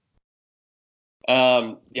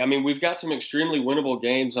 We've got some extremely winnable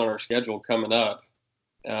games on our schedule coming up.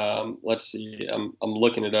 Let's see. I'm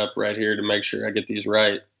looking it up right here to make sure I get these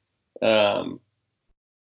right.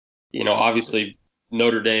 Obviously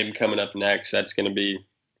Notre Dame coming up next. That's going to be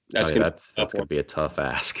going to be a tough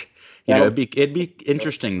ask. It'd be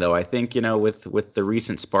interesting though. I think with the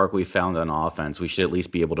recent spark we found on offense, we should at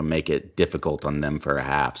least be able to make it difficult on them for a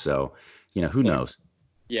half. So, who knows?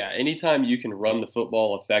 Yeah, anytime you can run the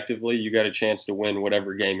football effectively, you got a chance to win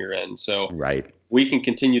whatever game you're in. So, right, we can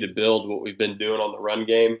continue to build what we've been doing on the run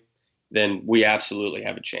game, then we absolutely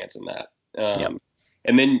have a chance in that. Yep.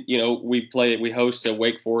 And then, we host a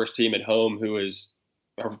Wake Forest team at home who is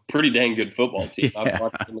a pretty dang good football team. Yeah. I've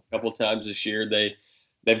watched them a couple times this year.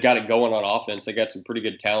 They've got it going on offense. They got some pretty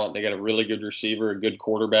good talent. They got a really good receiver, a good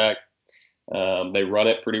quarterback. They run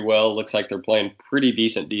it pretty well. Looks like they're playing pretty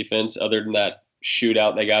decent defense other than that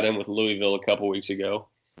shootout they got in with Louisville a couple weeks ago.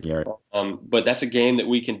 Yeah. But that's a game that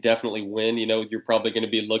we can definitely win. You're probably going to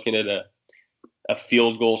be looking at a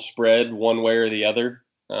field goal spread one way or the other.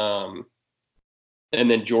 And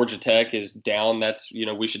then Georgia Tech is down. That's,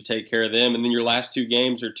 we should take care of them. And then your last 2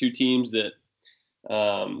 games are 2 teams that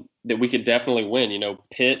we could definitely win.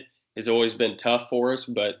 Pitt has always been tough for us,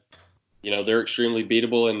 but, they're extremely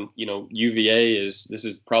beatable. And, UVA this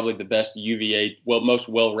is probably the best most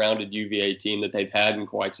well-rounded UVA team that they've had in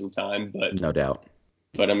quite some time. But no doubt.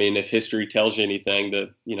 But if history tells you anything,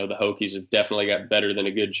 the Hokies have definitely got better than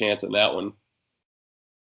a good chance in that one.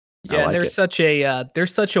 Yeah, like they're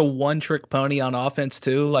such a one-trick pony on offense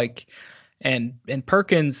too. Like, and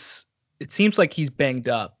Perkins, it seems like he's banged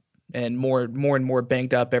up and more and more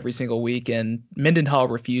banged up every single week. And Mendenhall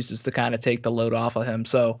refuses to kind of take the load off of him.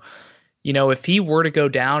 So, if he were to go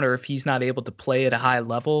down or if he's not able to play at a high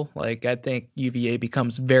level, like I think UVA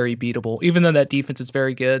becomes very beatable. Even though that defense is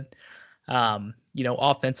very good,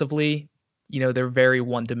 offensively, they're very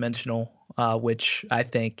one-dimensional. Which I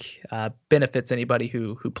think benefits anybody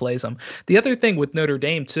who plays them. The other thing with Notre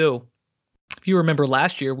Dame, too, if you remember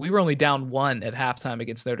last year, we were only down 1 at halftime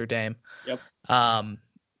against Notre Dame. Yep.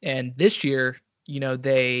 And this year,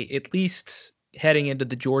 they, at least heading into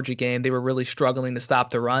the Georgia game, they were really struggling to stop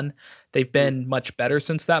the run. They've been much better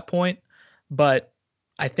since that point, but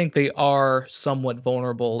I think they are somewhat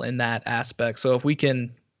vulnerable in that aspect. So if we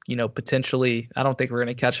can potentially, I don't think we're going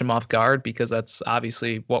to catch them off guard because that's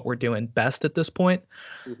obviously what we're doing best at this point.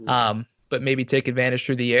 Mm-hmm. But maybe take advantage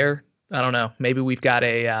through the air. I don't know. Maybe we've got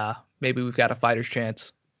a fighter's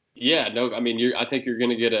chance. Yeah, no, I think you're going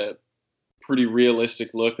to get a pretty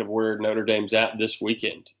realistic look of where Notre Dame's at this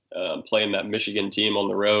weekend, playing that Michigan team on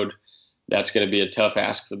the road. That's going to be a tough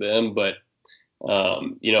ask for them. But,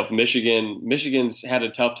 if Michigan's had a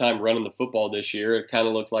tough time running the football this year, it kind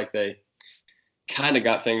of looked like they kind of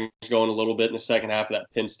got things going a little bit in the second half of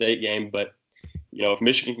that Penn State game. But, if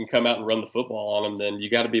Michigan can come out and run the football on them, then you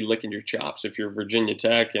got to be licking your chops if you're Virginia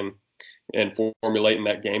Tech and formulating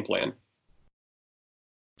that game plan.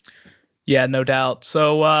 Yeah, no doubt.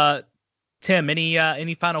 So, Tim,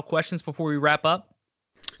 any final questions before we wrap up?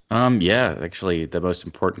 Yeah, actually, the most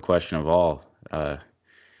important question of all,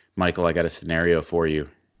 Michael, I got a scenario for you.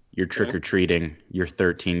 You're trick-or-treating. You're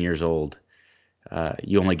 13 years old.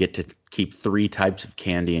 You only get to keep 3 types of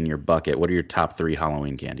candy in your bucket. What are your top 3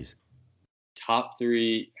 Halloween candies? Top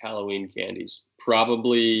 3 Halloween candies.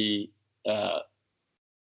 Probably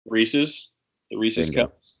Reese's. The Reese's Bingo.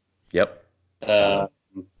 Cups. Yep.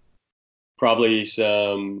 Probably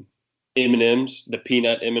some M&Ms, the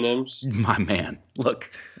peanut M&Ms. My man.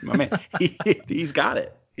 Look, my man. He's got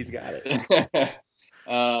it. He's got it.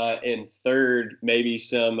 And third, maybe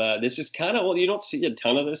some, this is kind of, well, you don't see a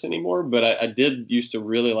ton of this anymore, but I did used to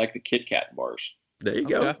really like the Kit Kat bars. There you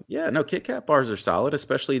go. Yeah, no, Kit Kat bars are solid,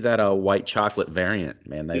 especially that white chocolate variant,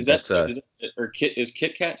 man. Is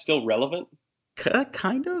Kit Kat still relevant?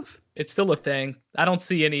 Kind of. It's still a thing. I don't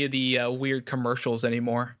see any of the weird commercials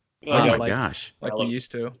anymore. Oh my gosh. Like we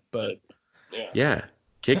used to, but yeah.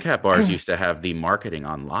 Kit Kat bars used to have the marketing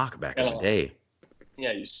on lock back in the day.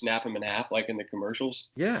 Yeah, you snap them in half like in the commercials.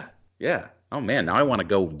 Yeah. Oh man, now I want to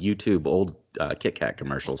go YouTube old Kit Kat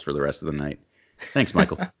commercials for the rest of the night. Thanks,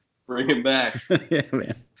 Michael. Bring it back. Yeah,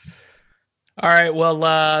 man. All right.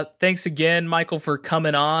 Well, thanks again, Michael, for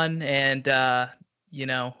coming on. And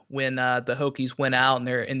when the Hokies went out and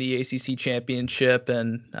they're in the ACC championship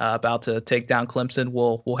and about to take down Clemson,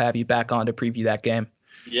 we'll have you back on to preview that game.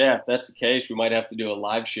 Yeah, if that's the case, we might have to do a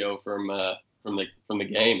live show from the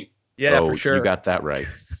game. Yeah, for sure. You got that right.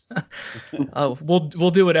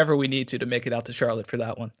 We'll do whatever we need to make it out to Charlotte for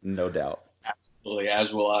that one. No doubt. Absolutely,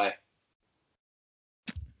 as will I.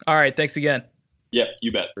 All right, thanks again. Yep,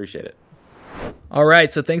 you bet. Appreciate it. All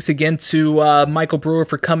right, so thanks again to Michael Brewer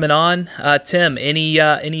for coming on. Tim,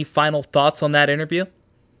 any final thoughts on that interview?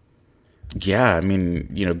 Yeah, I mean,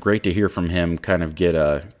 great to hear from him. Kind of get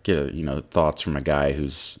thoughts from a guy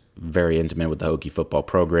who's very intimate with the Hokie football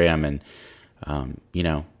program, and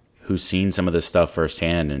who's seen some of this stuff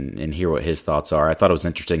firsthand, and hear what his thoughts are. I thought it was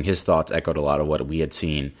interesting. His thoughts echoed a lot of what we had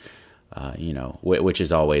seen. Which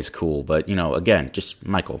is always cool. But, again, just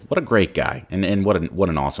Michael, what a great guy, and what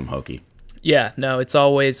an awesome Hokie. Yeah, no, it's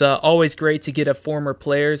always great to get a former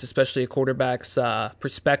player's, especially a quarterback's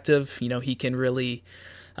perspective. He can really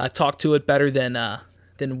talk to it better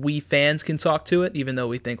than we fans can talk to it, even though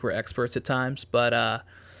we think we're experts at times. But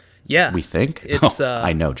yeah, we think it's.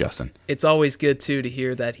 I know, Justin. It's always good to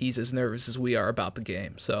hear that he's as nervous as we are about the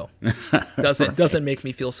game. So doesn't make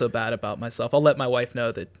me feel so bad about myself. I'll let my wife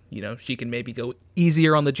know that she can maybe go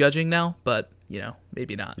easier on the judging now, but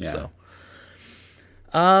maybe not. Yeah. So.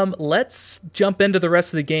 Let's jump into the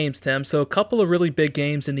rest of the games, Tim. So a couple of really big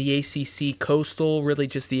games in the ACC Coastal, really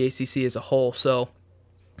just the ACC as a whole. So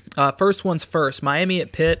first one's first, Miami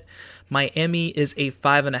at Pitt. Miami is a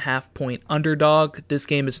 5.5-point underdog. This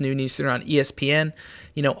game is noon Eastern on ESPN.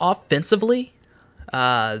 Offensively,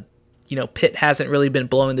 Pitt hasn't really been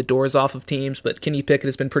blowing the doors off of teams, but Kenny Pickett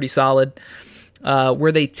has been pretty solid.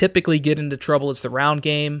 Where they typically get into trouble is the round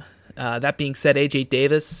game. That being said, A.J.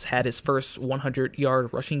 Davis had his first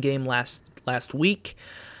 100-yard rushing game last week.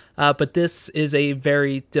 But this is a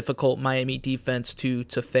very difficult Miami defense to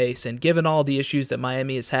face. And given all the issues that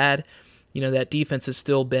Miami has had, that defense has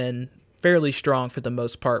still been fairly strong for the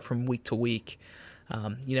most part from week to week.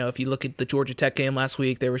 If you look at the Georgia Tech game last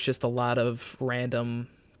week, there was just a lot of random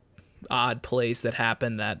odd plays that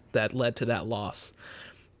happened that led to that loss.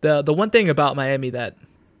 The one thing about Miami that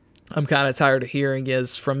I'm kind of tired of hearing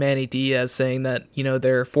is from Manny Diaz saying that,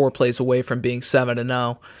 they're 4 plays away from being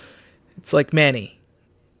 7-0. It's like, Manny,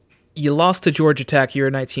 you lost to Georgia Tech. You're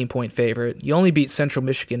a 19-point favorite. You only beat Central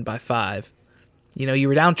Michigan by 5. You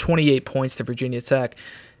were down 28 points to Virginia Tech.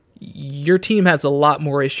 Your team has a lot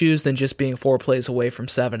more issues than just being 4 plays away from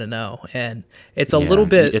 7-0. And it's a little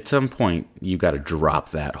bit... At some point, you got to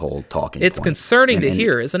drop that whole talking It's point. concerning to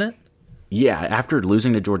hear, isn't it? Yeah, after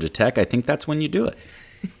losing to Georgia Tech, I think that's when you do it.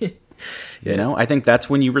 I think that's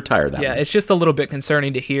when you retire that. Yeah, it's just a little bit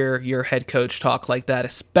concerning to hear your head coach talk like that,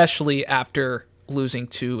 especially after losing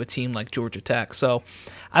to a team like Georgia Tech. So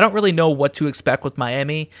I don't really know what to expect with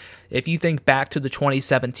Miami. If you think back to the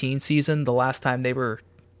 2017 season, the last time they were,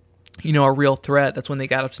 a real threat, that's when they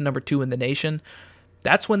got up to number 2 in the nation.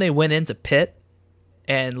 That's when they went into Pitt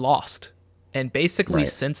and lost. And basically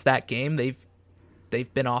since that game,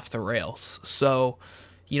 they've been off the rails. So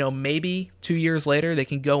maybe 2 years later they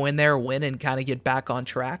can go in there, win, and kind of get back on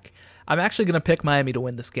track. I'm actually going to pick Miami to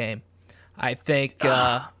win this game. I think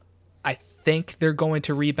they're going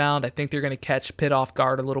to rebound. I think they're going to catch Pitt off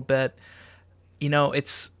guard a little bit.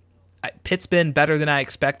 Pitt's been better than I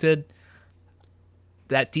expected.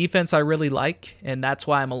 That defense I really like, and that's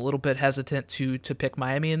why I'm a little bit hesitant to pick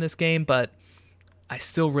Miami in this game, but I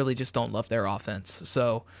still really just don't love their offense.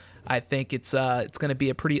 So I think it's going to be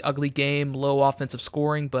a pretty ugly game, low offensive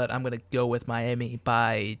scoring, but I'm going to go with Miami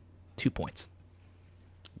by 2 points.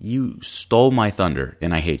 You stole my thunder,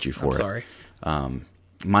 and I hate you for Sorry.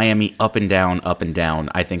 Miami up and down, up and down.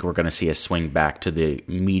 I think we're going to see a swing back to the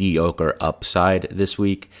mediocre upside this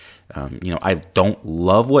week. I don't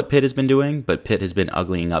love what Pitt has been doing, but Pitt has been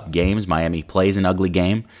uglying up games. Miami plays an ugly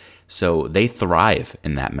game, so they thrive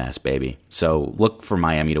in that mess, baby. So look for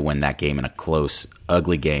Miami to win that game in a close,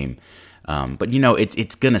 ugly game. But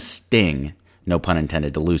it's going to sting, no pun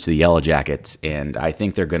intended, to lose to the Yellow Jackets, and I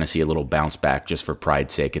think they're going to see a little bounce back just for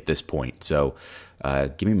pride's sake at this point. So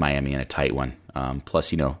give me Miami in a tight one.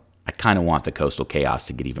 Plus, I kind of want the Coastal Chaos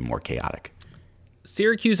to get even more chaotic.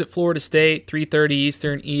 Syracuse at Florida State, 3:30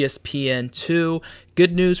 Eastern, ESPN2.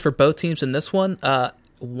 Good news for both teams in this one.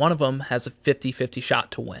 One of them has a 50-50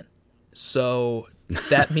 shot to win. So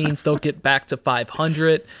that means they'll get back to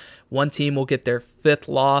 500. One team will get their 5th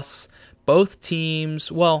loss. Both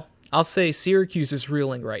teams, well, I'll say Syracuse is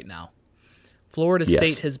reeling right now. Florida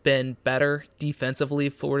State has been better defensively.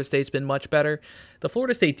 Florida State's been much better. The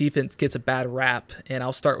Florida State defense gets a bad rap, and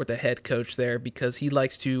I'll start with the head coach there because he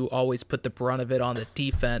likes to always put the brunt of it on the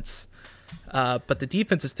defense. But the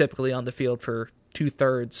defense is typically on the field for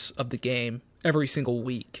 2/3 of the game every single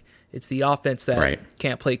week. It's the offense that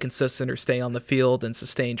can't play consistent or stay on the field and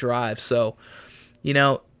sustain drives. So,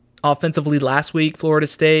 offensively last week, Florida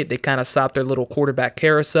State, they kind of stopped their little quarterback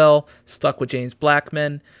carousel, stuck with James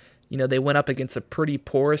Blackman. They went up against a pretty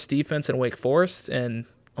porous defense in Wake Forest and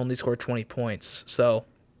only scored 20 points. So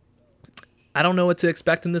I don't know what to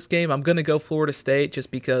expect in this game. I'm going to go Florida State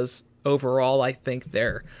just because overall I think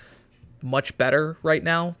they're much better right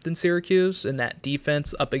now than Syracuse, and that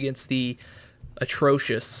defense up against the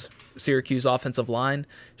atrocious Syracuse offensive line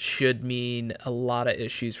should mean a lot of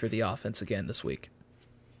issues for the offense again this week.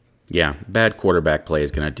 Yeah, bad quarterback play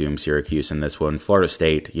is going to doom Syracuse in this one. Florida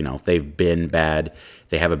State, they've been bad.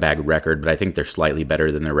 They have a bad record, but I think they're slightly better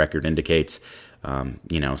than their record indicates. So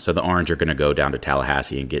the Orange are going to go down to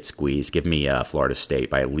Tallahassee and get squeezed. Give me Florida State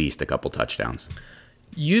by at least a couple touchdowns.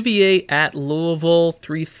 UVA at Louisville,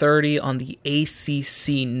 3:30 on the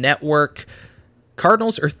ACC network.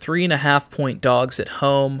 Cardinals are 3.5-point dogs at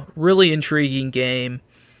home. Really intriguing game.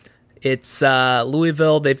 It's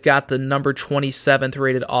Louisville. They've got the number 27th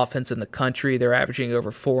rated offense in the country. They're averaging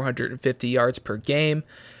over 450 yards per game.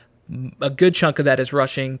 A good chunk of that is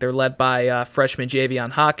rushing. They're led by freshman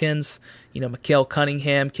Javion Hawkins. Mikael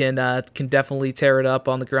Cunningham can definitely tear it up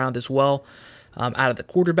on the ground as well. Out of the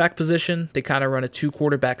quarterback position, they kind of run a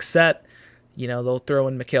 2-quarterback set. They'll throw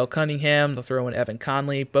in Mikael Cunningham. They'll throw in Evan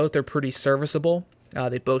Conley. Both are pretty serviceable.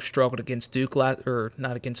 They both struggled against Duke,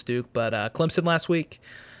 not against Duke, but Clemson last week.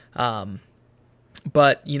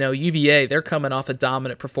 But UVA, they're coming off a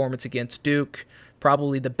dominant performance against Duke,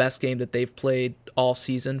 probably the best game that they've played all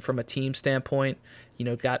season from a team standpoint.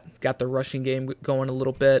 Got the rushing game going a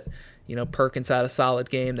little bit. Perkins had a solid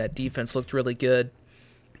game. That defense looked really good.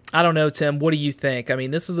 I don't know, Tim, what do you think? I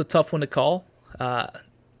mean, this is a tough one to call.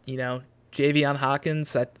 Javion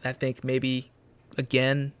Hawkins, I think maybe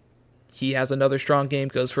again he has another strong game,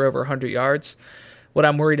 goes for over 100 yards. What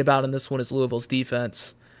I'm worried about in this one is Louisville's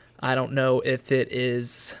defense. I don't know if it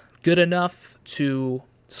is good enough to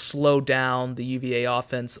slow down the UVA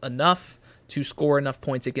offense enough to score enough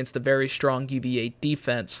points against a very strong UVA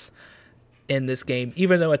defense in this game,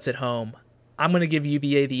 even though it's at home. I'm going to give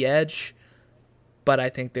UVA the edge, but I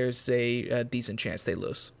think there's a decent chance they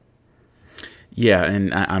lose. Yeah,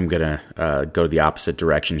 and I'm going to go the opposite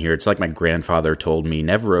direction here. It's like my grandfather told me,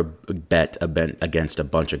 never bet against a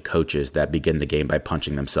bunch of coaches that begin the game by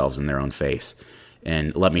punching themselves in their own face.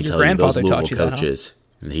 And let me tell you, those Louisville coaches,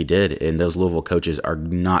 he did, and those Louisville coaches are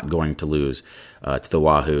not going to lose to the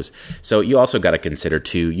Wahoos. So you also got to consider,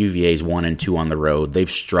 too, UVA's 1-2 on the road. They've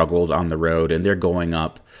struggled on the road, and they're going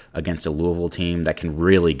up against a Louisville team that can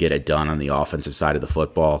really get it done on the offensive side of the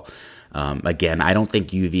football. Again, I don't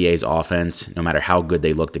think UVA's offense, no matter how good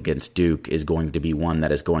they looked against Duke, is going to be one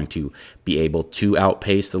that is going to be able to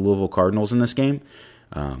outpace the Louisville Cardinals in this game.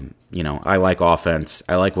 I like offense.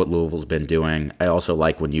 I like what Louisville's been doing. I also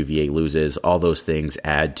like when UVA loses. All those things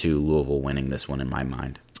add to Louisville winning this one in my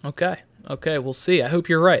mind. Okay, we'll see. I hope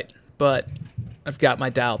you're right, but I've got my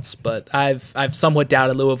doubts. But I've somewhat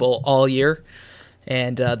doubted Louisville all year,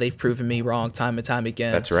 and they've proven me wrong time and time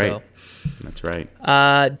again. That's right. So. That's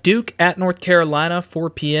right. Duke at North Carolina, 4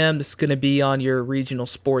 p.m. This is going to be on your regional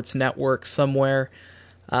sports network somewhere.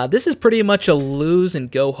 This is pretty much a lose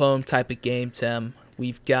and go home type of game, Tim.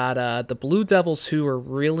 We've got the Blue Devils who are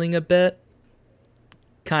reeling a bit,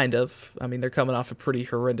 kind of. I mean, they're coming off a pretty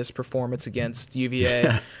horrendous performance against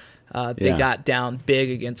UVA. They got down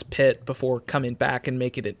big against Pitt before coming back and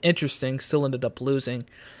making it interesting, still ended up losing.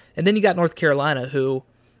 And then you got North Carolina who,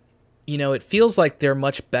 it feels like they're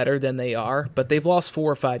much better than they are, but they've lost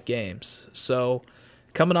 4 or 5 games. So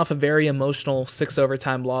coming off a very emotional 6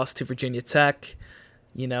 overtime loss to Virginia Tech,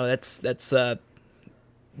 that's a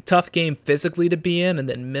tough game physically to be in, and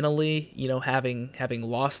then mentally, having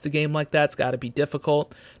lost a game like that's got to be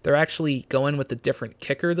difficult. They're actually going with a different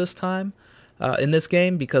kicker this time in this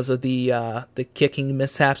game because of the kicking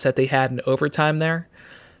mishaps that they had in overtime there.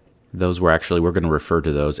 Those we're going to refer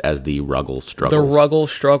to those as the Ruggles struggles. The Ruggles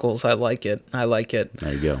struggles. I like it.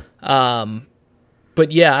 There you go.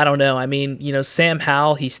 But yeah, I don't know. I mean, Sam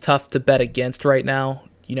Howell, he's tough to bet against right now.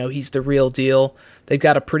 He's the real deal. They've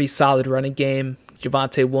got a pretty solid running game.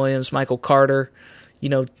 Javonte Williams, Michael Carter.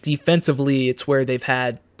 Defensively, it's where they've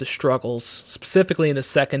had the struggles, specifically in the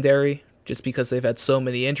secondary, just because they've had so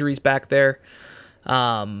many injuries back there.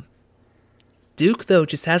 Duke, though,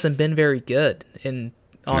 just hasn't been very good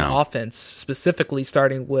on offense, specifically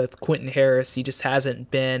starting with Quentin Harris. He just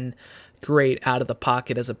hasn't been great out of the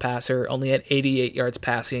pocket as a passer. Only had 88 yards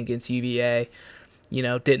passing against UVA.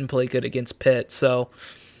 Didn't play good against Pitt. So,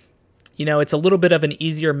 it's a little bit of an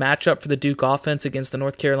easier matchup for the Duke offense against the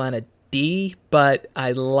North Carolina D, but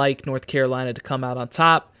I like North Carolina to come out on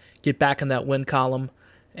top, get back in that win column,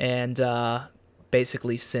 and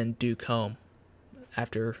basically send Duke home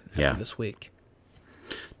after this week.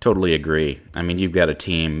 Totally agree. I mean, you've got a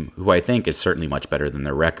team who I think is certainly much better than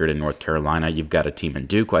their record in North Carolina. You've got a team in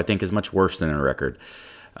Duke who I think is much worse than their record.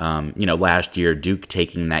 Last year, Duke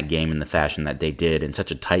taking that game in the fashion that they did in such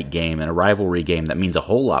a tight game and a rivalry game that means a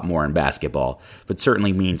whole lot more in basketball, but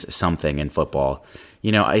certainly means something in football.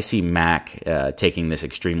 I see Mac taking this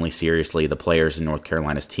extremely seriously. The players in North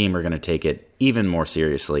Carolina's team are going to take it even more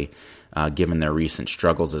seriously, given their recent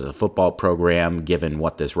struggles as a football program, given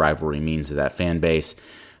what this rivalry means to that fan base.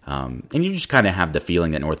 And you just kind of have the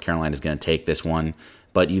feeling that North Carolina is going to take this one.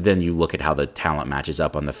 But you look at how the talent matches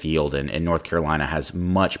up on the field, and North Carolina has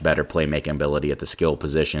much better playmaking ability at the skill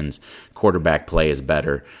positions. Quarterback play is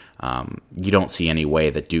better. You don't see any way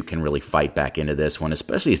that Duke can really fight back into this one,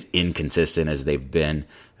 especially as inconsistent as they've been.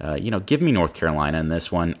 Give me North Carolina in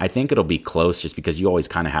this one. I think it'll be close just because you always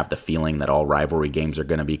kind of have the feeling that all rivalry games are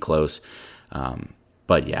going to be close.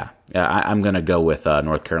 But yeah, I'm going to go with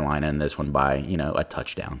North Carolina in this one by, a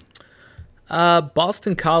touchdown.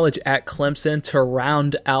 Boston College at Clemson to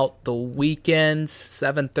round out the weekend.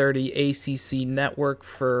 7:30 ACC network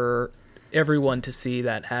for everyone to see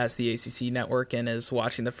that has the ACC network and is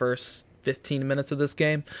watching the first 15 minutes of this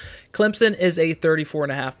game. Clemson is a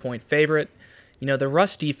 34.5 point favorite. The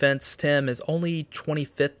rush defense, Tim, is only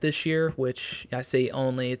 25th this year, which I say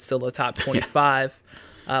only, it's still a top 25,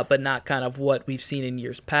 but not kind of what we've seen in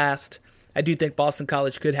years past. I do think Boston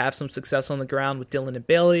College could have some success on the ground with Dillon and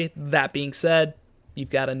Bailey. That being said, you've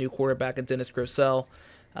got a new quarterback in Dennis Grosel.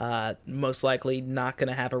 Most likely not going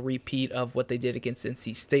to have a repeat of what they did against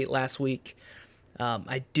NC State last week.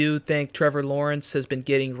 I do think Trevor Lawrence has been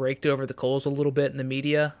getting raked over the coals a little bit in the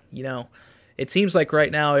media. It seems like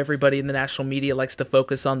right now everybody in the national media likes to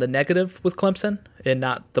focus on the negative with Clemson and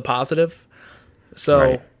not the positive. So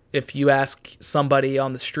right. If you ask somebody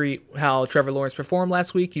on the street how Trevor Lawrence performed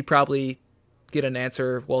last week, you probably get an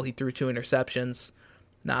answer, well, he threw 2 interceptions,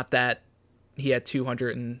 not that he had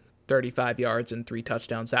 235 yards and 3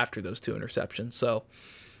 touchdowns after those 2 interceptions. So,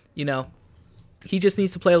 he just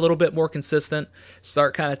needs to play a little bit more consistent,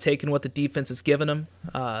 start kind of taking what the defense is giving him,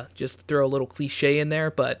 just throw a little cliche in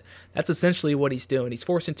there, but that's essentially what he's doing. He's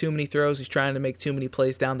forcing too many throws. He's trying to make too many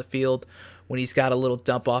plays down the field when he's got a little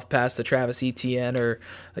dump off pass to Travis Etienne or,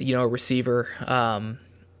 a receiver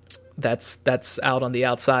that's out on the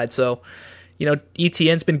outside. So,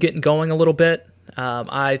 Etienne's been getting going a little bit.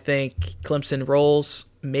 I think Clemson rolls.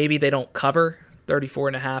 Maybe they don't cover.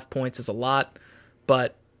 34.5 points is a lot,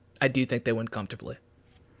 but I do think they win comfortably.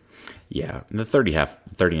 Yeah, the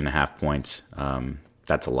 30.5 points,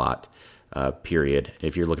 that's a lot, period.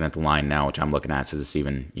 If you're looking at the line now, which I'm looking at, says it's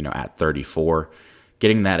even, at 34.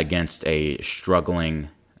 Getting that against a struggling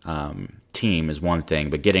team is one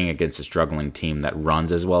thing, but getting against a struggling team that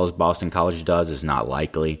runs as well as Boston College does is not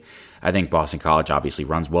likely. I think Boston College obviously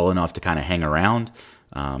runs well enough to kind of hang around,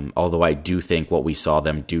 although I do think what we saw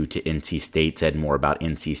them do to NC State said more about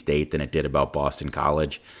NC State than it did about Boston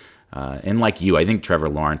College. And like you, I think Trevor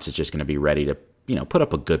Lawrence is just going to be ready to, put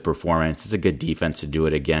up a good performance. It's a good defense to do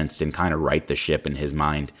it against and kind of right the ship in his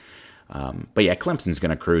mind. But yeah, Clemson's going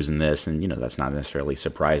to cruise in this, and that's not necessarily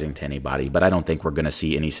surprising to anybody. But I don't think we're going to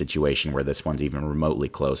see any situation where this one's even remotely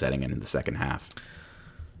close heading into the second half.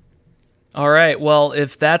 All right, well,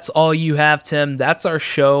 if that's all you have, Tim, that's our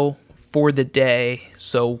show for the day.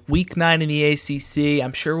 So week 9 in the ACC,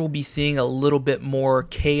 I'm sure we'll be seeing a little bit more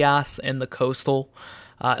chaos in the Coastal.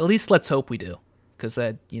 At least let's hope we do, because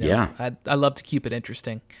I love to keep it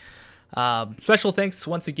interesting. Special thanks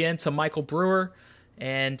once again to Michael Brewer.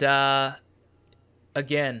 And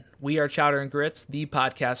again, we are Chowder and Grits, the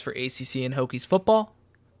podcast for ACC and Hokies football.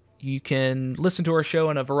 You can listen to our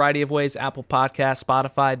show in a variety of ways. Apple Podcasts,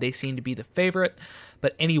 Spotify, they seem to be the favorite.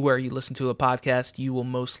 But anywhere you listen to a podcast, you will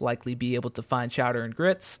most likely be able to find Chowder and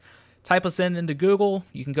Grits. Type us into Google.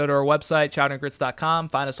 You can go to our website, chowderandgrits.com.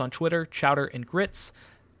 Find us on Twitter, Chowder and Grits,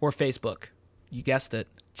 or Facebook. You guessed it,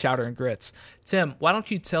 Chowder and Grits. Tim, why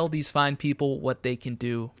don't you tell these fine people what they can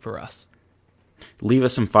do for us? Leave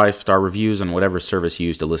us some 5-star reviews on whatever service you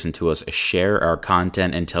use to listen to us. Share our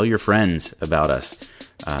content and tell your friends about us.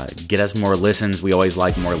 Get us more listens. We always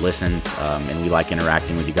like more listens, and we like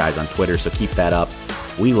interacting with you guys on Twitter, so keep that up.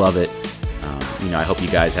 We love it. I hope you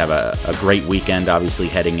guys have a great weekend, obviously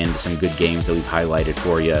heading into some good games that we've highlighted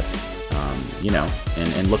for you.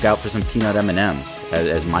 And look out for some peanut M&Ms,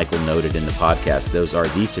 as Michael noted in the podcast. Those are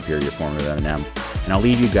the superior form of M&M. And I'll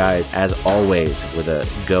leave you guys, as always, with a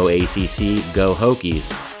go ACC, go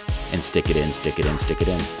Hokies, and stick it in, stick it in, stick it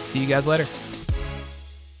in. See you guys later.